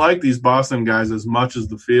 I don't like these Boston guys as much as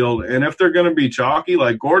the field. And if they're going to be chalky,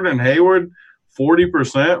 like Gordon and Hayward,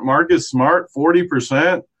 40%, Marcus Smart,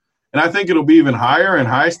 40%, and I think it'll be even higher in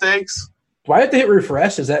high stakes. Do I have to hit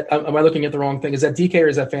refresh? Am I looking at the wrong thing? Is that DK or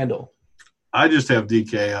is that FanDuel? I just have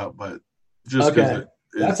DK up, but just okay.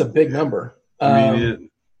 That's a big number. And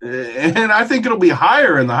I think it'll be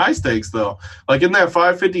higher in the high stakes, though. Like in that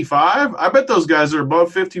 555, I bet those guys are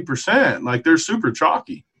above 50%. Like they're super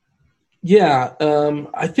chalky. Yeah,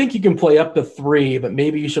 I think you can play up to 3, but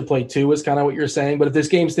maybe you should play 2 is kind of what you're saying. But if this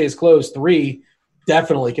game stays close, 3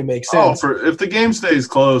 definitely can make sense. If the game stays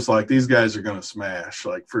close, like these guys are going to smash,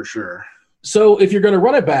 like for sure. So if you're going to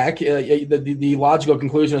run it back, the logical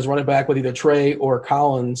conclusion is run it back with either Trey or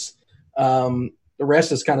Collins. The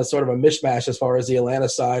rest is kind of sort of a mishmash as far as the Atlanta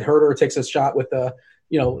side. Herter takes a shot with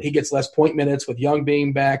he gets less point minutes with Young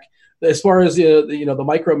being back. As far as the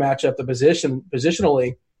micro matchup,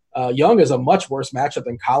 positionally, Young is a much worse matchup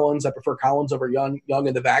than Collins. I prefer Collins over Young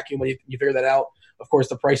in the vacuum when you figure that out. Of course,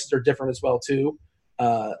 the prices are different as well too.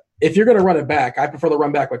 If you're going to run it back, I prefer to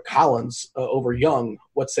run back with Collins over Young.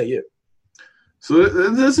 What say you? So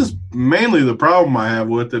this is mainly the problem I have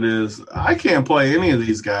with it is I can't play any of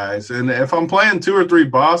these guys. And if I'm playing 2 or 3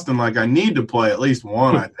 Boston, like I need to play at least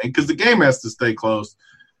one, I think, because the game has to stay close.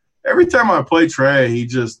 Every time I play Trey, he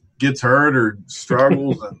just gets hurt or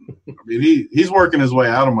struggles. And I mean, he's working his way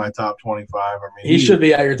out of my top 25. I mean, he should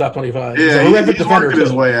be out of your top 25. Yeah, he's working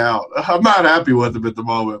his way out. I'm not happy with him at the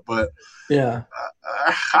moment, but yeah,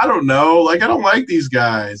 I don't know. Like I don't like these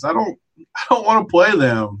guys. I don't want to play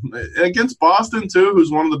them. Against Boston, too,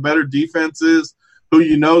 who's one of the better defenses, who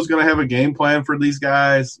is going to have a game plan for these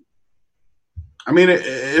guys. I mean,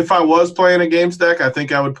 if I was playing a game stack, I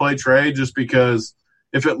think I would play Trey just because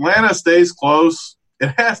if Atlanta stays close,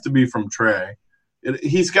 it has to be from Trey.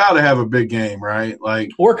 He's got to have a big game, right?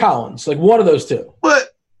 Or Collins, like one of those two. But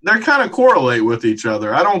they kind of correlate with each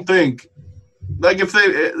other. I don't think – like if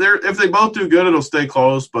they both do good, it'll stay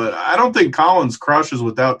close. But I don't think Collins crushes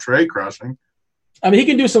without Trey crushing. I mean, he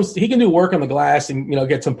can do work on the glass and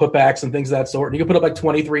get some putbacks and things of that sort. And he can put up like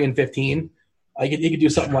 23 and 15. He could do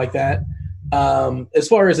something like that. As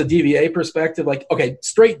far as a DVA perspective,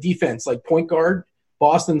 straight defense, like point guard,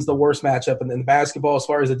 Boston's the worst matchup. And then the basketball, as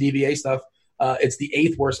far as the DVA stuff, it's the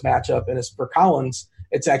 8th worst matchup. And as for Collins,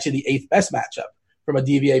 it's actually the 8th best matchup from a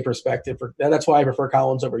DVA perspective. That's why I prefer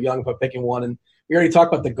Collins over Young if I'm picking one. And we already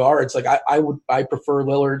talked about the guards. Like I prefer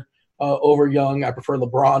Lillard over Young. I prefer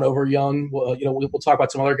LeBron over Young. Well, we'll talk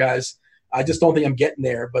about some other guys. I just don't think I'm getting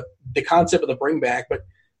there. But the concept of the bring back. But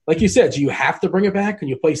like you said, do you have to bring it back? Can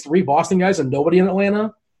you place 3 Boston guys and nobody in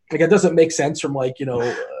Atlanta? Like it doesn't make sense from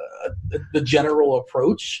the general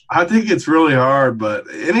approach. I think it's really hard, but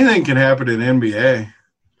anything can happen in NBA.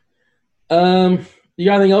 You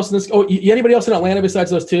got anything else in this? Oh, anybody else in Atlanta besides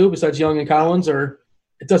those 2, besides Young and Collins, or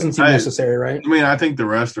it doesn't seem necessary, right? I mean, I think the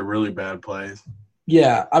rest are really bad plays.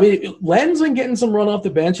 Yeah, I mean, Len's been getting some run off the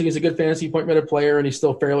bench, and he's a good fantasy point minute player, and he's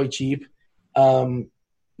still fairly cheap. He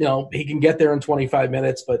can get there in 25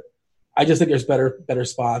 minutes, but I just think there's better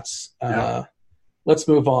spots. Yeah. Let's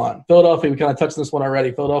move on. Philadelphia, we kind of touched on this one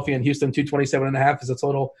already. Philadelphia and Houston, 227.5 is a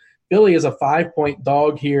total. Philly is a 5-point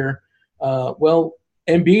dog here.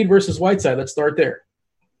 Embiid versus Whiteside. Let's start there.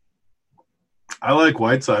 I like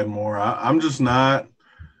Whiteside more. I'm just not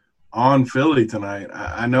on Philly tonight.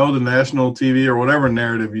 I know the national TV or whatever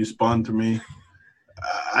narrative you spun to me.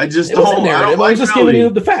 I just don't. I was just giving you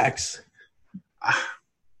the facts.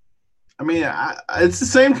 I mean, it's the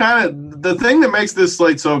same kind of – the thing that makes this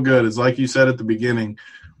slate so good is, like you said at the beginning,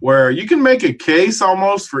 where you can make a case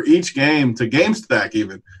almost for each game to game stack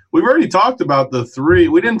even. We've already talked about the 3.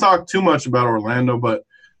 We didn't talk too much about Orlando, but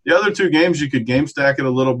the other 2 games you could game stack it a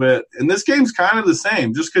little bit. And this game's kind of the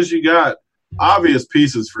same just because you got obvious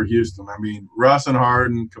pieces for Houston. I mean, Russ and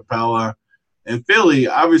Harden, Capella, and Philly,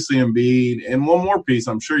 obviously Embiid, and one more piece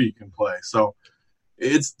I'm sure you can play. So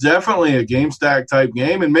it's definitely a game stack type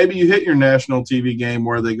game, and maybe you hit your national TV game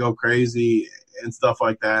where they go crazy and stuff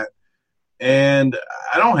like that. And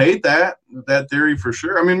I don't hate that theory for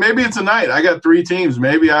sure. I mean, maybe it's a night. I got 3 teams.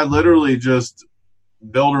 Maybe I literally just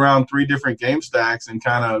build around 3 different game stacks and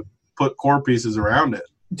kind of put core pieces around it.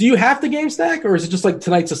 Do you have to game stack, or is it just like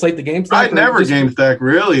tonight's a slate to game stack? I never game stack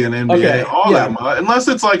really in NBA that much. Unless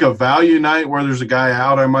it's like a value night where there's a guy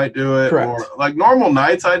out, I might do it. Correct. Or like normal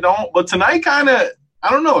nights, I don't. But tonight kind of, I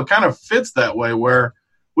don't know, it kind of fits that way where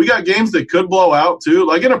we got games that could blow out too.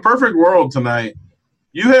 Like in a perfect world tonight,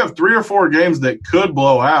 you have 3 or 4 games that could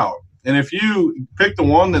blow out. And if you pick the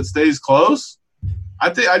one that stays close, I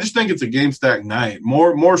just think it's a game stack night,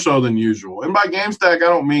 more so than usual. And by game stack, I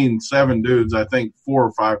don't mean 7 dudes. I think 4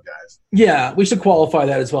 or 5 guys. Yeah, we should qualify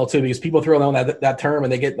that as well too, because people throw around that term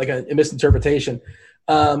and they get like a misinterpretation.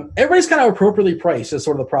 Everybody's kind of appropriately priced is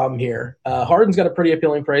sort of the problem here. Harden's got a pretty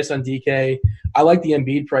appealing price on DK. I like the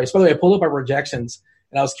Embiid price. By the way, I pulled up our projections,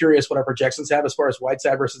 and I was curious what our projections have as far as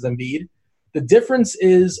Whiteside versus Embiid. The difference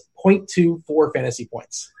is 0.24 fantasy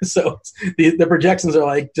points. So the projections are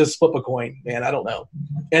like just flip a coin, man. I don't know.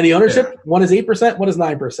 And the ownership, one is 8%, one is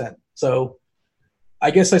 9%. So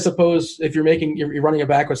I guess I suppose if you're running it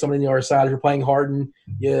back with somebody on the other side, if you're playing Harden,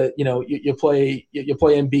 you play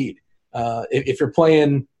Embiid. If you're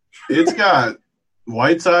playing, it's got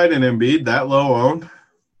Whiteside and Embiid that low owned.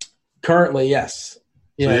 Currently, yes.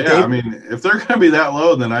 Yeah, so I mean, if they're going to be that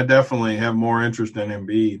low, then I definitely have more interest in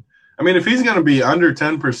Embiid. I mean, if he's going to be under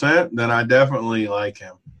 10%, then I definitely like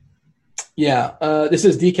him. Yeah, this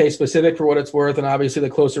is DK specific for what it's worth, and obviously the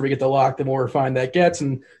closer we get to lock, the more refined that gets,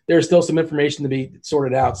 and there's still some information to be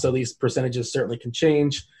sorted out, so these percentages certainly can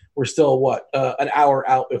change. We're still, an hour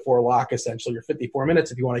out before lock, essentially, or 54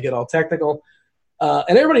 minutes if you want to get all technical.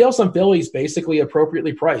 And everybody else on Philly's basically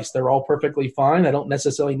appropriately priced. They're all perfectly fine. I don't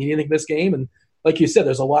necessarily need anything in this game, and like you said,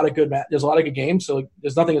 there's a lot of good games, so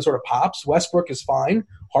there's nothing that sort of pops. Westbrook is fine.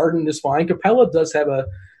 Harden is fine. Capella does have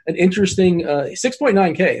an interesting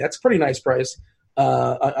 6.9K. That's a pretty nice price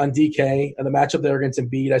on DK. And the matchup there against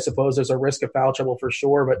Embiid, I suppose there's a risk of foul trouble for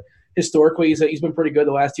sure, but historically he's been pretty good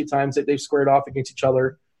the last two times that they've squared off against each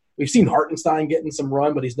other. We've seen Hartenstein getting some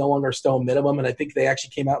run, but he's no longer stone minimum, and I think they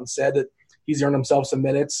actually came out and said that he's earned himself some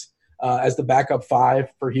minutes as the backup 5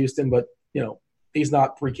 for Houston, but, he's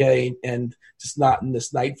not 3K and just not in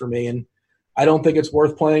this night for me. And I don't think it's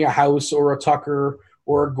worth playing a House or a Tucker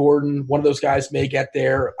or a Gordon. One of those guys may get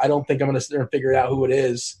there. I don't think I'm going to sit there and figure out who it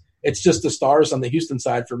is. It's just the stars on the Houston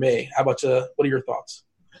side for me. How about what are your thoughts?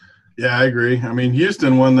 Yeah, I agree. I mean,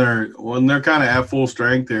 Houston, when they're kind of at full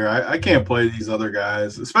strength there, I can't play these other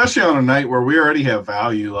guys, especially on a night where we already have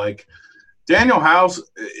value. Like Daniel House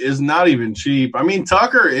is not even cheap. I mean,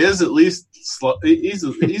 Tucker is at least he's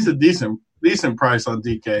a decent price on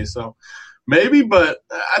DK, so maybe, but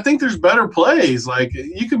I think there's better plays. Like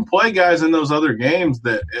you can play guys in those other games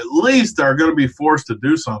that at least are going to be forced to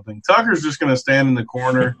do something. Tucker's just going to stand in the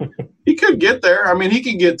corner. He could get there. I mean, he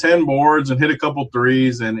could get 10 boards and hit a couple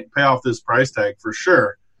threes and pay off this price tag for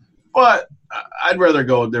sure. But I'd rather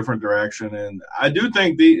go a different direction. And I do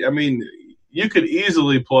think you could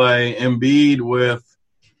easily play Embiid with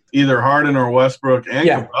either Harden or Westbrook and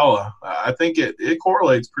Capella. I think it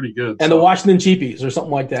correlates pretty good. And the Washington Cheapies or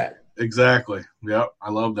something like that. Exactly. Yep. I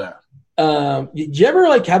love that. Did you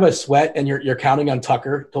ever have a sweat and you're counting on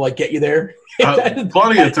Tucker to get you there?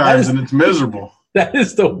 Plenty of times, and it's miserable. That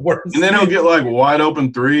is the worst. And then he'll get wide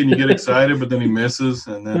open 3 and you get excited, but then he misses.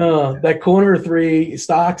 And then that corner 3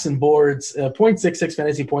 stocks and boards, 0.66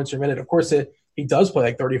 fantasy points per minute. Of course, he does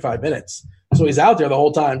play 35 minutes. So he's out there the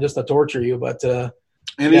whole time just to torture you. But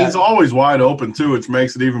and he's always wide open too, which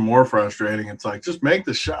makes it even more frustrating. It's just make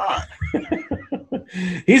the shot.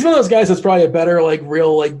 He's one of those guys that's probably a better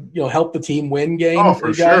help the team win game. Oh,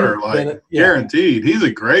 for sure. Guaranteed. He's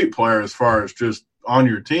a great player as far as just on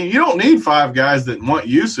your team. You don't need 5 guys that want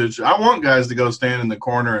usage. I want guys to go stand in the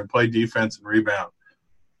corner and play defense and rebound.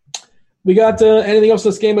 We got anything else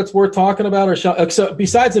in this game that's worth talking about? Or so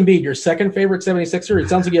besides Embiid, your second favorite 76er? It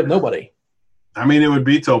sounds like you have nobody. I mean, it would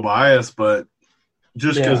be Tobias, but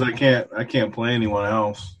just because I can't play anyone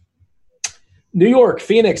else. New York,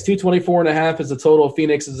 Phoenix, 224.5 is the total.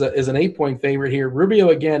 Phoenix is an 8-point favorite here.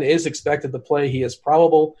 Rubio, again, is expected to play. He is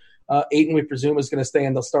probable. Ayton, we presume, is going to stay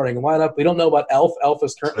in the starting lineup. We don't know about Elf. Elf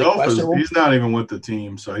is currently questionable. He's not even with the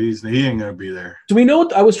team, so he ain't going to be there. Do we know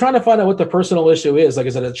I was trying to find out what the personal issue is.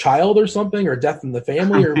 Is it a child or something, or death in the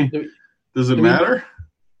family? Or does it matter?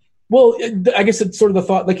 Well, I guess it's sort of the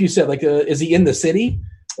thought, like you said, is he in the city?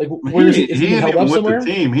 Where is he? Is he held up somewhere? With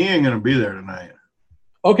the team. He ain't going to be there tonight.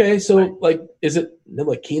 Okay, so is it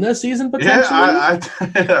Ntilikina season potentially?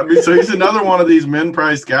 Yeah, I mean, so he's another one of these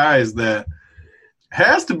min-priced guys that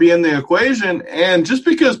has to be in the equation. And just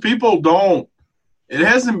because people don't, it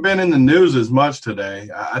hasn't been in the news as much today.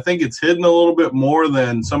 I think it's hidden a little bit more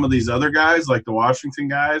than some of these other guys, like the Washington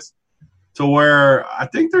guys, to where I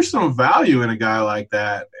think there's some value in a guy like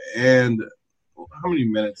that. And how many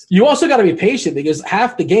minutes? You also got to be patient because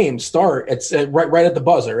half the games start right at the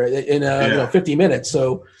buzzer in 50 minutes.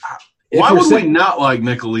 So why would we not like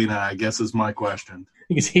Ntilikina, I guess is my question.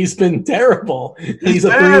 He's been terrible. He's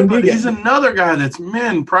bad, but he's another guy that's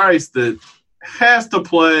min-priced that has to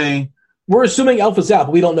play. We're assuming Elf is out,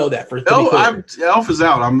 but we don't know that. Elf is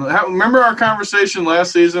out. Remember our conversation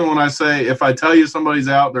last season when I say if I tell you somebody's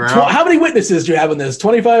out, they're out? How many witnesses do you have in this?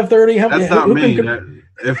 25, 30? That's not me.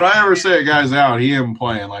 If I ever say a guy's out, he isn't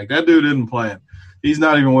playing. That dude isn't playing. He's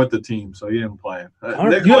not even with the team, so he isn't playing.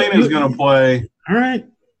 Ntilikina is going to play. All right.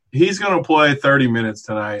 He's going to play 30 minutes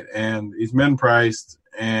tonight, and he's min-priced,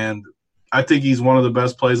 and I think he's one of the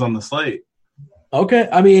best plays on the slate. Okay.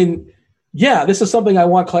 I mean, yeah, this is something I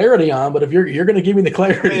want clarity on, but if you're going to give me the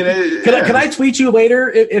clarity, can I tweet you later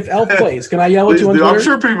if Elf plays? Can I yell at you on Twitter? I'm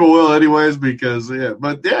sure people will anyways because, do it.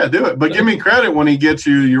 But give me credit when he gets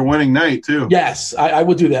you your winning night, too. Yes, I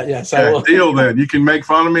will do that, yes. Okay, I will. Deal then. You can make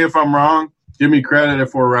fun of me if I'm wrong. Give me credit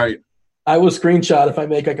if we're right. I will screenshot if I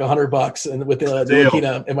make like $100 and with the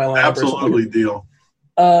Ntilikina in my lineup. Absolutely deal.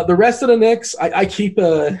 The rest of the Knicks, I keep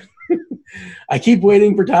I keep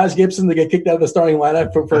waiting for Taj Gibson to get kicked out of the starting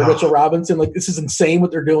lineup for Mitchell Robinson. Like, this is insane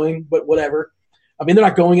what they're doing, but whatever. I mean, they're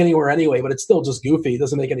not going anywhere anyway, but it's still just goofy. It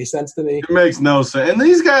doesn't make any sense to me. It makes no sense. And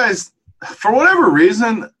these guys, for whatever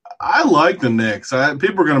reason, I like the Knicks.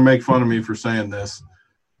 People are going to make fun of me for saying this,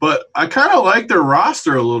 but I kind of like their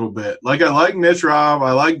roster a little bit. Like, I like Mitch Rob.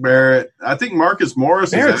 I like Barrett. I think Marcus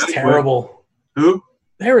Morris Barrett's is terrible. Who?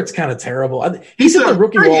 Barrett's kind of terrible. He's in the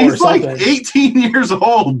rookie wall or something. He's like 18 years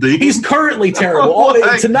old, dude. He's currently terrible.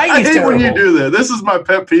 Tonight he's terrible. I hate when you do that. This is my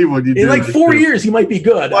pet peeve when you do that. In like 4 years, he might be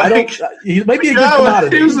good. He might be a good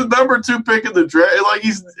commodity. He was the number 2 pick in the draft. Like,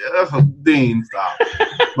 he's Dean, stop.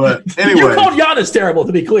 But anyway. You called Giannis terrible,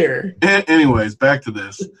 to be clear. Anyways, back to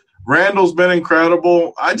this. Randall's been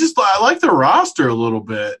incredible. I like the roster a little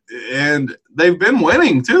bit. And they've been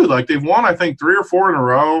winning, too. Like, they've won, I think, 3 or 4 in a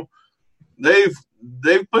row.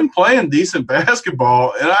 They've been playing decent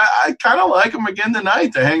basketball, and I kind of like them again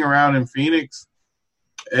tonight to hang around in Phoenix.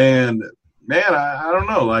 And, man, I don't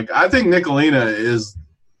know. Like, I think Ntilikina is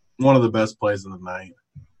one of the best plays of the night.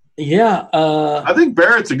 Yeah. I think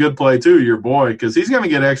Barrett's a good play, too, your boy, because he's going to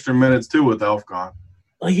get extra minutes, too, with Elf gone.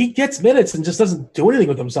 Like, he gets minutes and just doesn't do anything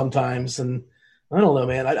with them sometimes, and I don't know,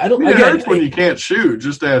 man. I don't. It hurts when you can't shoot.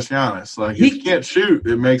 Just ask Giannis. Like, if you can't shoot,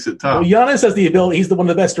 it makes it tough. Well, Giannis has the ability. He's one of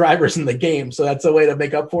the best drivers in the game, so that's a way to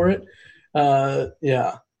make up for it.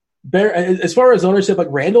 Yeah. As far as ownership, like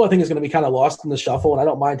Randall, I think is going to be kind of lost in the shuffle, and I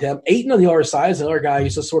don't mind him. Ayton on the other side is another guy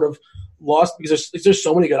who's just sort of lost because there's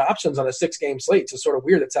so many good options on a 6-game slate. It's just sort of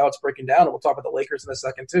weird. That's how it's breaking down, and we'll talk about the Lakers in a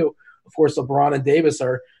second too. Of course, LeBron and Davis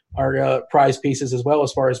are prize pieces as well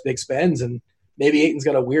as far as big spends, and maybe Ayton's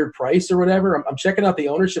got a weird price or whatever. I'm checking out the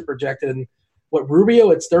ownership projected, and what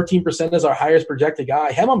Rubio, it's 13% as our highest projected guy.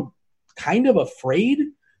 I'm kind of afraid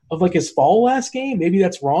of like his fall last game. Maybe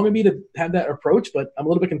that's wrong of me to have that approach, but I'm a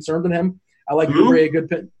little bit concerned in him. I like Rubio a good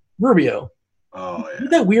pick. Rubio. Oh, yeah.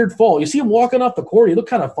 That weird fall. You see him walking off the court. He looked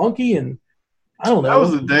kind of funky, and I don't know. That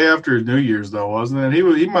was the day after New Year's, though, wasn't it?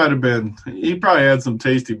 He might have been. He probably had some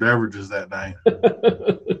tasty beverages that night.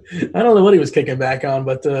 I don't know what he was kicking back on,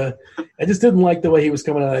 but I just didn't like the way he was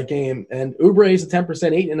coming out of that game. And Oubre is a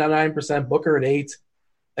 10%, 8 and 9%. Booker at 8.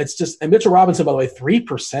 It's just, and Mitchell Robinson, by the way,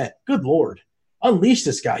 3%. Good Lord. Unleash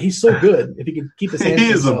this guy. He's so good if he can keep his hands. He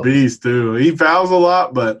is a beast, too. He fouls a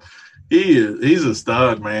lot, but he's a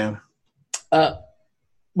stud, man.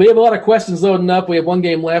 We have a lot of questions loading up. We have one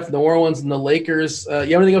game left, New Orleans and the Lakers. You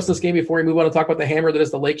have anything else in this game before we move on to talk about the hammer that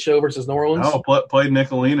is the Lake Show versus New Orleans? No, play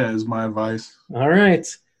Ntilikina is my advice. All right.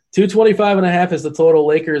 225.5 is the total.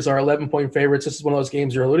 Lakers are 11-point favorites. This is one of those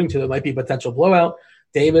games you're alluding to that might be a potential blowout.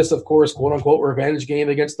 Davis, of course, quote-unquote revenge game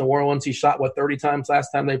against New Orleans. He shot, 30 times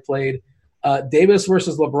last time they played. Davis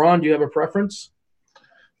versus LeBron, do you have a preference?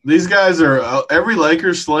 These guys are every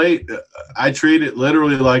Lakers slate. I treat it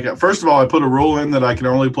literally like, first of all, I put a rule in that I can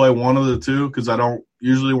only play one of the two because I don't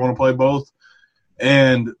usually want to play both.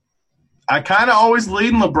 And I kind of always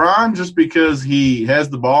lead LeBron just because he has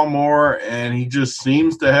the ball more and he just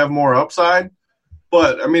seems to have more upside.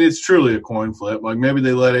 But, I mean, it's truly a coin flip. Like, maybe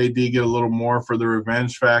they let AD get a little more for the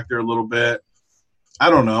revenge factor a little bit. I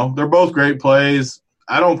don't know. They're both great plays.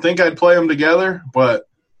 I don't think I'd play them together, but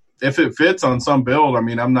if it fits on some build, I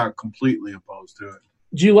mean, I'm not completely opposed to it.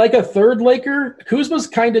 Do you like a third Laker? Kuzma's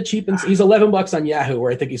kind of cheap, and he's $11 on Yahoo,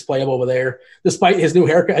 where I think he's playable over there, despite his new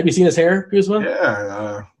haircut. Have you seen his hair, Kuzma?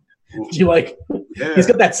 Yeah. Do you like? Yeah. He's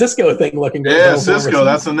got that Cisco thing looking good. Yeah, Cisco.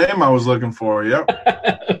 That's the name I was looking for. Yep.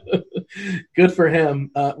 Good for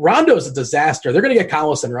him. Rondo's a disaster. They're going to get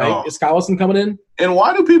Collison, right? Oh. Is Collison coming in? And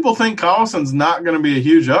why do people think Collison's not going to be a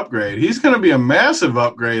huge upgrade? He's going to be a massive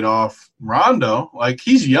upgrade off Rondo. Like,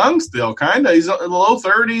 he's young still, kind of. He's in the low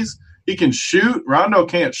 30s. He can shoot. Rondo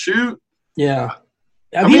can't shoot. Yeah.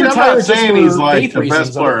 I mean, I'm not saying he's like the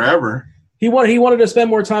best player ever. He wanted to spend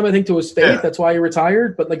more time, I think, to his faith. Yeah. That's why he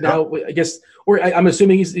retired. But now, I guess, or I'm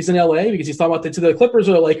assuming he's in LA because he's talking about to the Clippers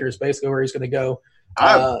or the Lakers, basically, where he's going to go.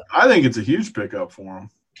 I think it's a huge pickup for him.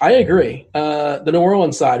 I agree. The New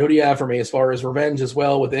Orleans side, who do you have for me as far as revenge as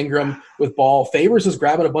well with Ingram, with Ball? Favors is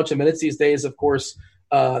grabbing a bunch of minutes these days. Of course,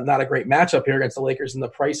 not a great matchup here against the Lakers, and the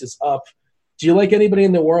price is up. Do you like anybody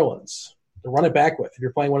in New Orleans to run it back with if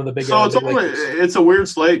you're playing one of the big? So it's a weird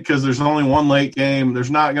slate because there's only one late game.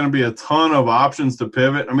 There's not going to be a ton of options to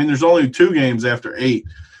pivot. I mean, there's only 2 games after 8.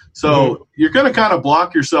 So you're going to kind of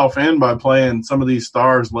block yourself in by playing some of these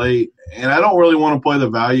stars late. And I don't really want to play the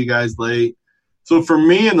value guys late. So for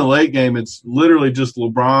me in the late game, it's literally just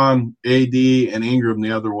LeBron, AD, and Ingram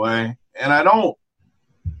the other way. And I don't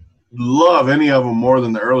love any of them more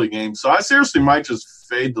than the early game. So I seriously might just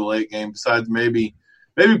fade the late game besides maybe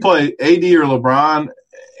play AD or LeBron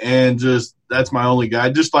and just that's my only guy.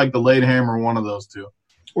 Just like the late hammer, one of those two.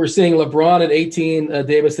 We're seeing LeBron at 18,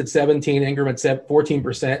 Davis at 17, Ingram at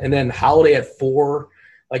 14%, and then Holiday at 4.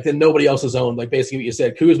 Like then nobody else is owned. Like basically what you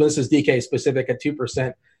said. Kuzma, this is DK specific at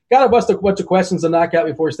 2%. Got to bust a bunch of questions to knock out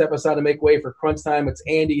before we step aside and make way for crunch time. It's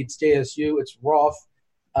Andy, it's JSU, it's Roth.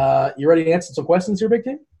 You ready to answer some questions here, Big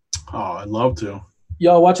Team? Oh, I'd love to.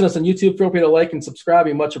 Y'all watching us on YouTube, feel free to like and subscribe.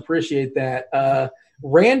 We much appreciate that.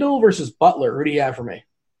 Randall versus Butler. Who do you have for me?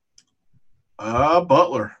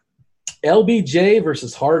 Butler. LBJ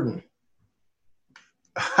versus Harden.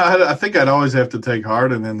 I think I'd always have to take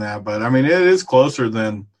Harden in that, but I mean it is closer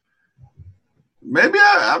than maybe.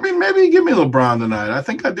 Maybe give me LeBron tonight. I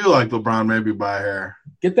think I do like LeBron maybe by a hair.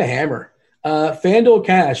 Get the hammer. FanDuel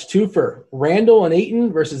Cash, twofer. Randall and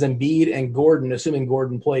Ayton versus Embiid and Gordon, assuming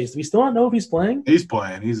Gordon plays. Do we still not know if he's playing? He's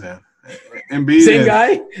playing. He's in. Embiid. Same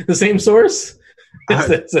guy? The same source?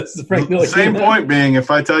 It's Frank Miller. Same point being,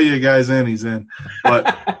 if I tell you a guy's in, he's in. But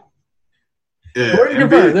yeah,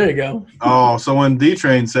 Embiid, there you go. Oh, so when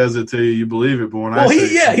D-Train says it to you, you believe it. But when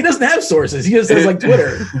he doesn't have sources. He just has like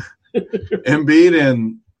Twitter.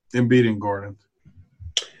 Embiid and Gordon.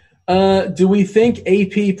 Do we think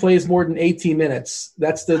AP plays more than 18 minutes?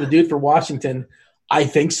 That's the dude for Washington. I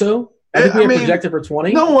think so. I think we have projected for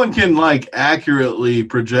 20. No one can accurately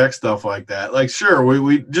project stuff like that. Like, sure,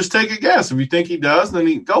 we just take a guess. If you think he does, then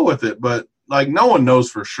you go with it. But no one knows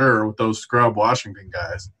for sure with those scrub Washington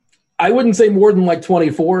guys. I wouldn't say more than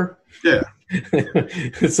 24. Yeah.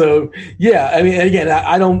 So, yeah, I mean, again,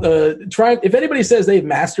 I don't try. If anybody says they've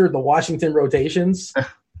mastered the Washington rotations,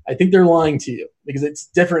 I think they're lying to you because it's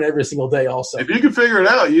different every single day also. If you could figure it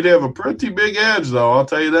out, you'd have a pretty big edge, though. I'll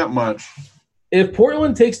tell you that much. If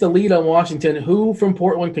Portland takes the lead on Washington, who from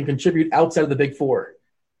Portland can contribute outside of the Big Four?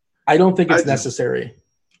 I don't think it's necessary.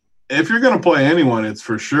 If you're going to play anyone, it's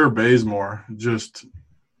for sure Bazemore. Just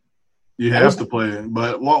you have to play it.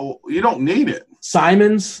 But, you don't need it.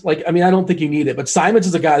 Simons, I don't think you need it. But Simons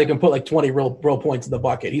is a guy that can put 20 real points in the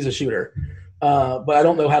bucket. He's a shooter. But I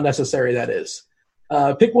don't know how necessary that is.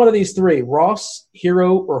 Pick one of these 3, Ross,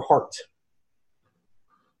 Hero, or Hart.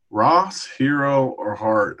 Ross, Hero, or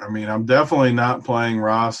Hart. I mean, I'm definitely not playing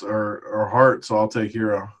Ross or Hart, so I'll take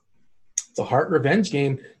Hero. It's a Hart revenge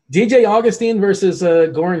game. DJ Augustine versus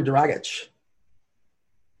Goran Dragic.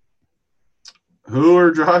 Who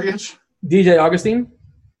or Dragic? DJ Augustine.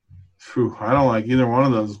 Whew, I don't like either one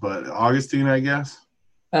of those, but Augustine, I guess.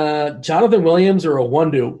 Jonathan Williams or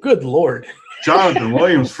Awundu. Good Lord. Jonathan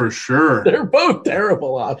Williams for sure. They're both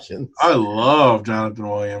terrible options. I love Jonathan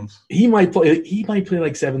Williams. He might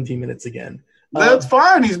play 17 minutes again. That's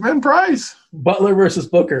fine. He's been Price. Butler versus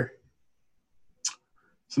Booker.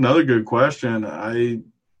 It's another good question. I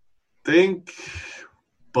think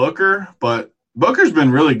Booker, but Booker's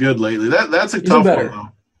been really good lately. That's a tough one, though.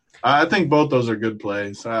 I think both those are good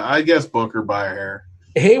plays. I guess Booker by a hair.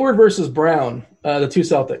 Hayward versus Brown, the 2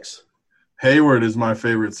 Celtics. Hayward is my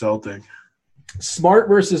favorite Celtic. Smart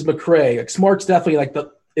versus McRae. Smart's definitely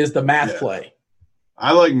is the math play.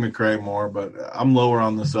 I like McRae more, but I'm lower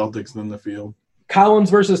on the Celtics than the field. Collins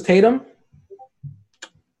versus Tatum.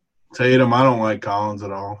 Tatum, I don't like Collins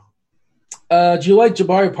at all. Do you like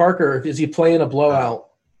Jabari Parker? Is he playing a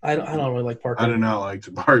blowout? I don't really like Parker. I do not like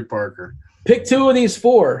Jabari Parker. Pick 2 of these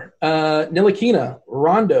 4. Ntilikina,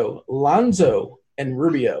 Rondo, Lonzo, and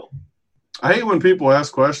Rubio. I hate when people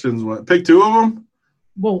ask questions. Pick 2 of them?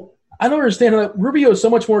 Well, I don't understand how Rubio is so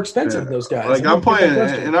much more expensive than those guys. I'm playing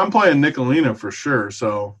Ntilikina for sure,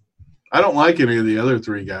 so I don't like any of the other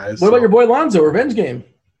 3 guys. What about your boy Lonzo, revenge game?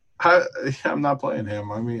 I'm not playing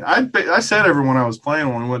him. I mean, I said everyone I was playing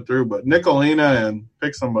when we went through, but Ntilikina and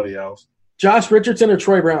pick somebody else. Josh Richardson or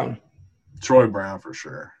Troy Brown? Troy Brown for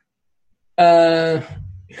sure. Let's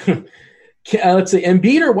see,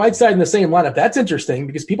 Embiid or Whiteside in the same lineup. That's interesting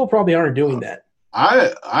because people probably aren't doing that.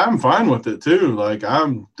 I'm fine with it too.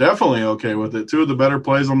 I'm definitely okay with it. 2 of the better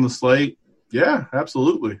plays on the slate. Yeah,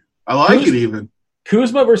 absolutely. I like it even.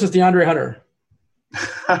 Kuzma versus DeAndre Hunter.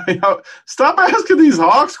 Stop asking these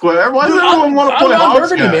Hawks questions. Why does everyone want to play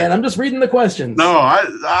Hawks? Man, I'm just reading the questions. No,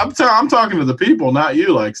 I'm talking to the people, not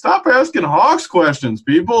you. Like, stop asking Hawks questions,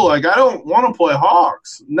 people. Like, I don't want to play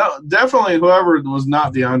Hawks. No, definitely whoever was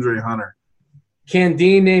not DeAndre Hunter. Can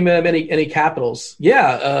Dean name any Capitals?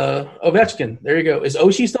 Yeah, Ovechkin. There you go. Is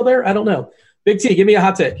Oshie still there? I don't know. Big T, give me a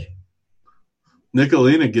hot take.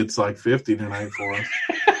 Nicolina gets like 50 tonight for us.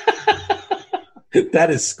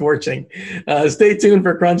 That is scorching. Stay tuned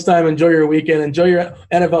for Crunch Time. Enjoy your weekend. Enjoy your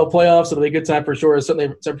NFL playoffs. It'll be a good time for sure.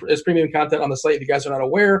 Certainly, there's premium content on the site if you guys are not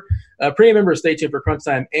aware. Premium members, stay tuned for Crunch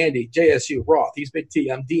Time. Andy, JSU, Roth. He's Big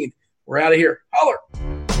T. I'm Dean. We're out of here.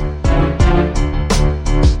 Holler.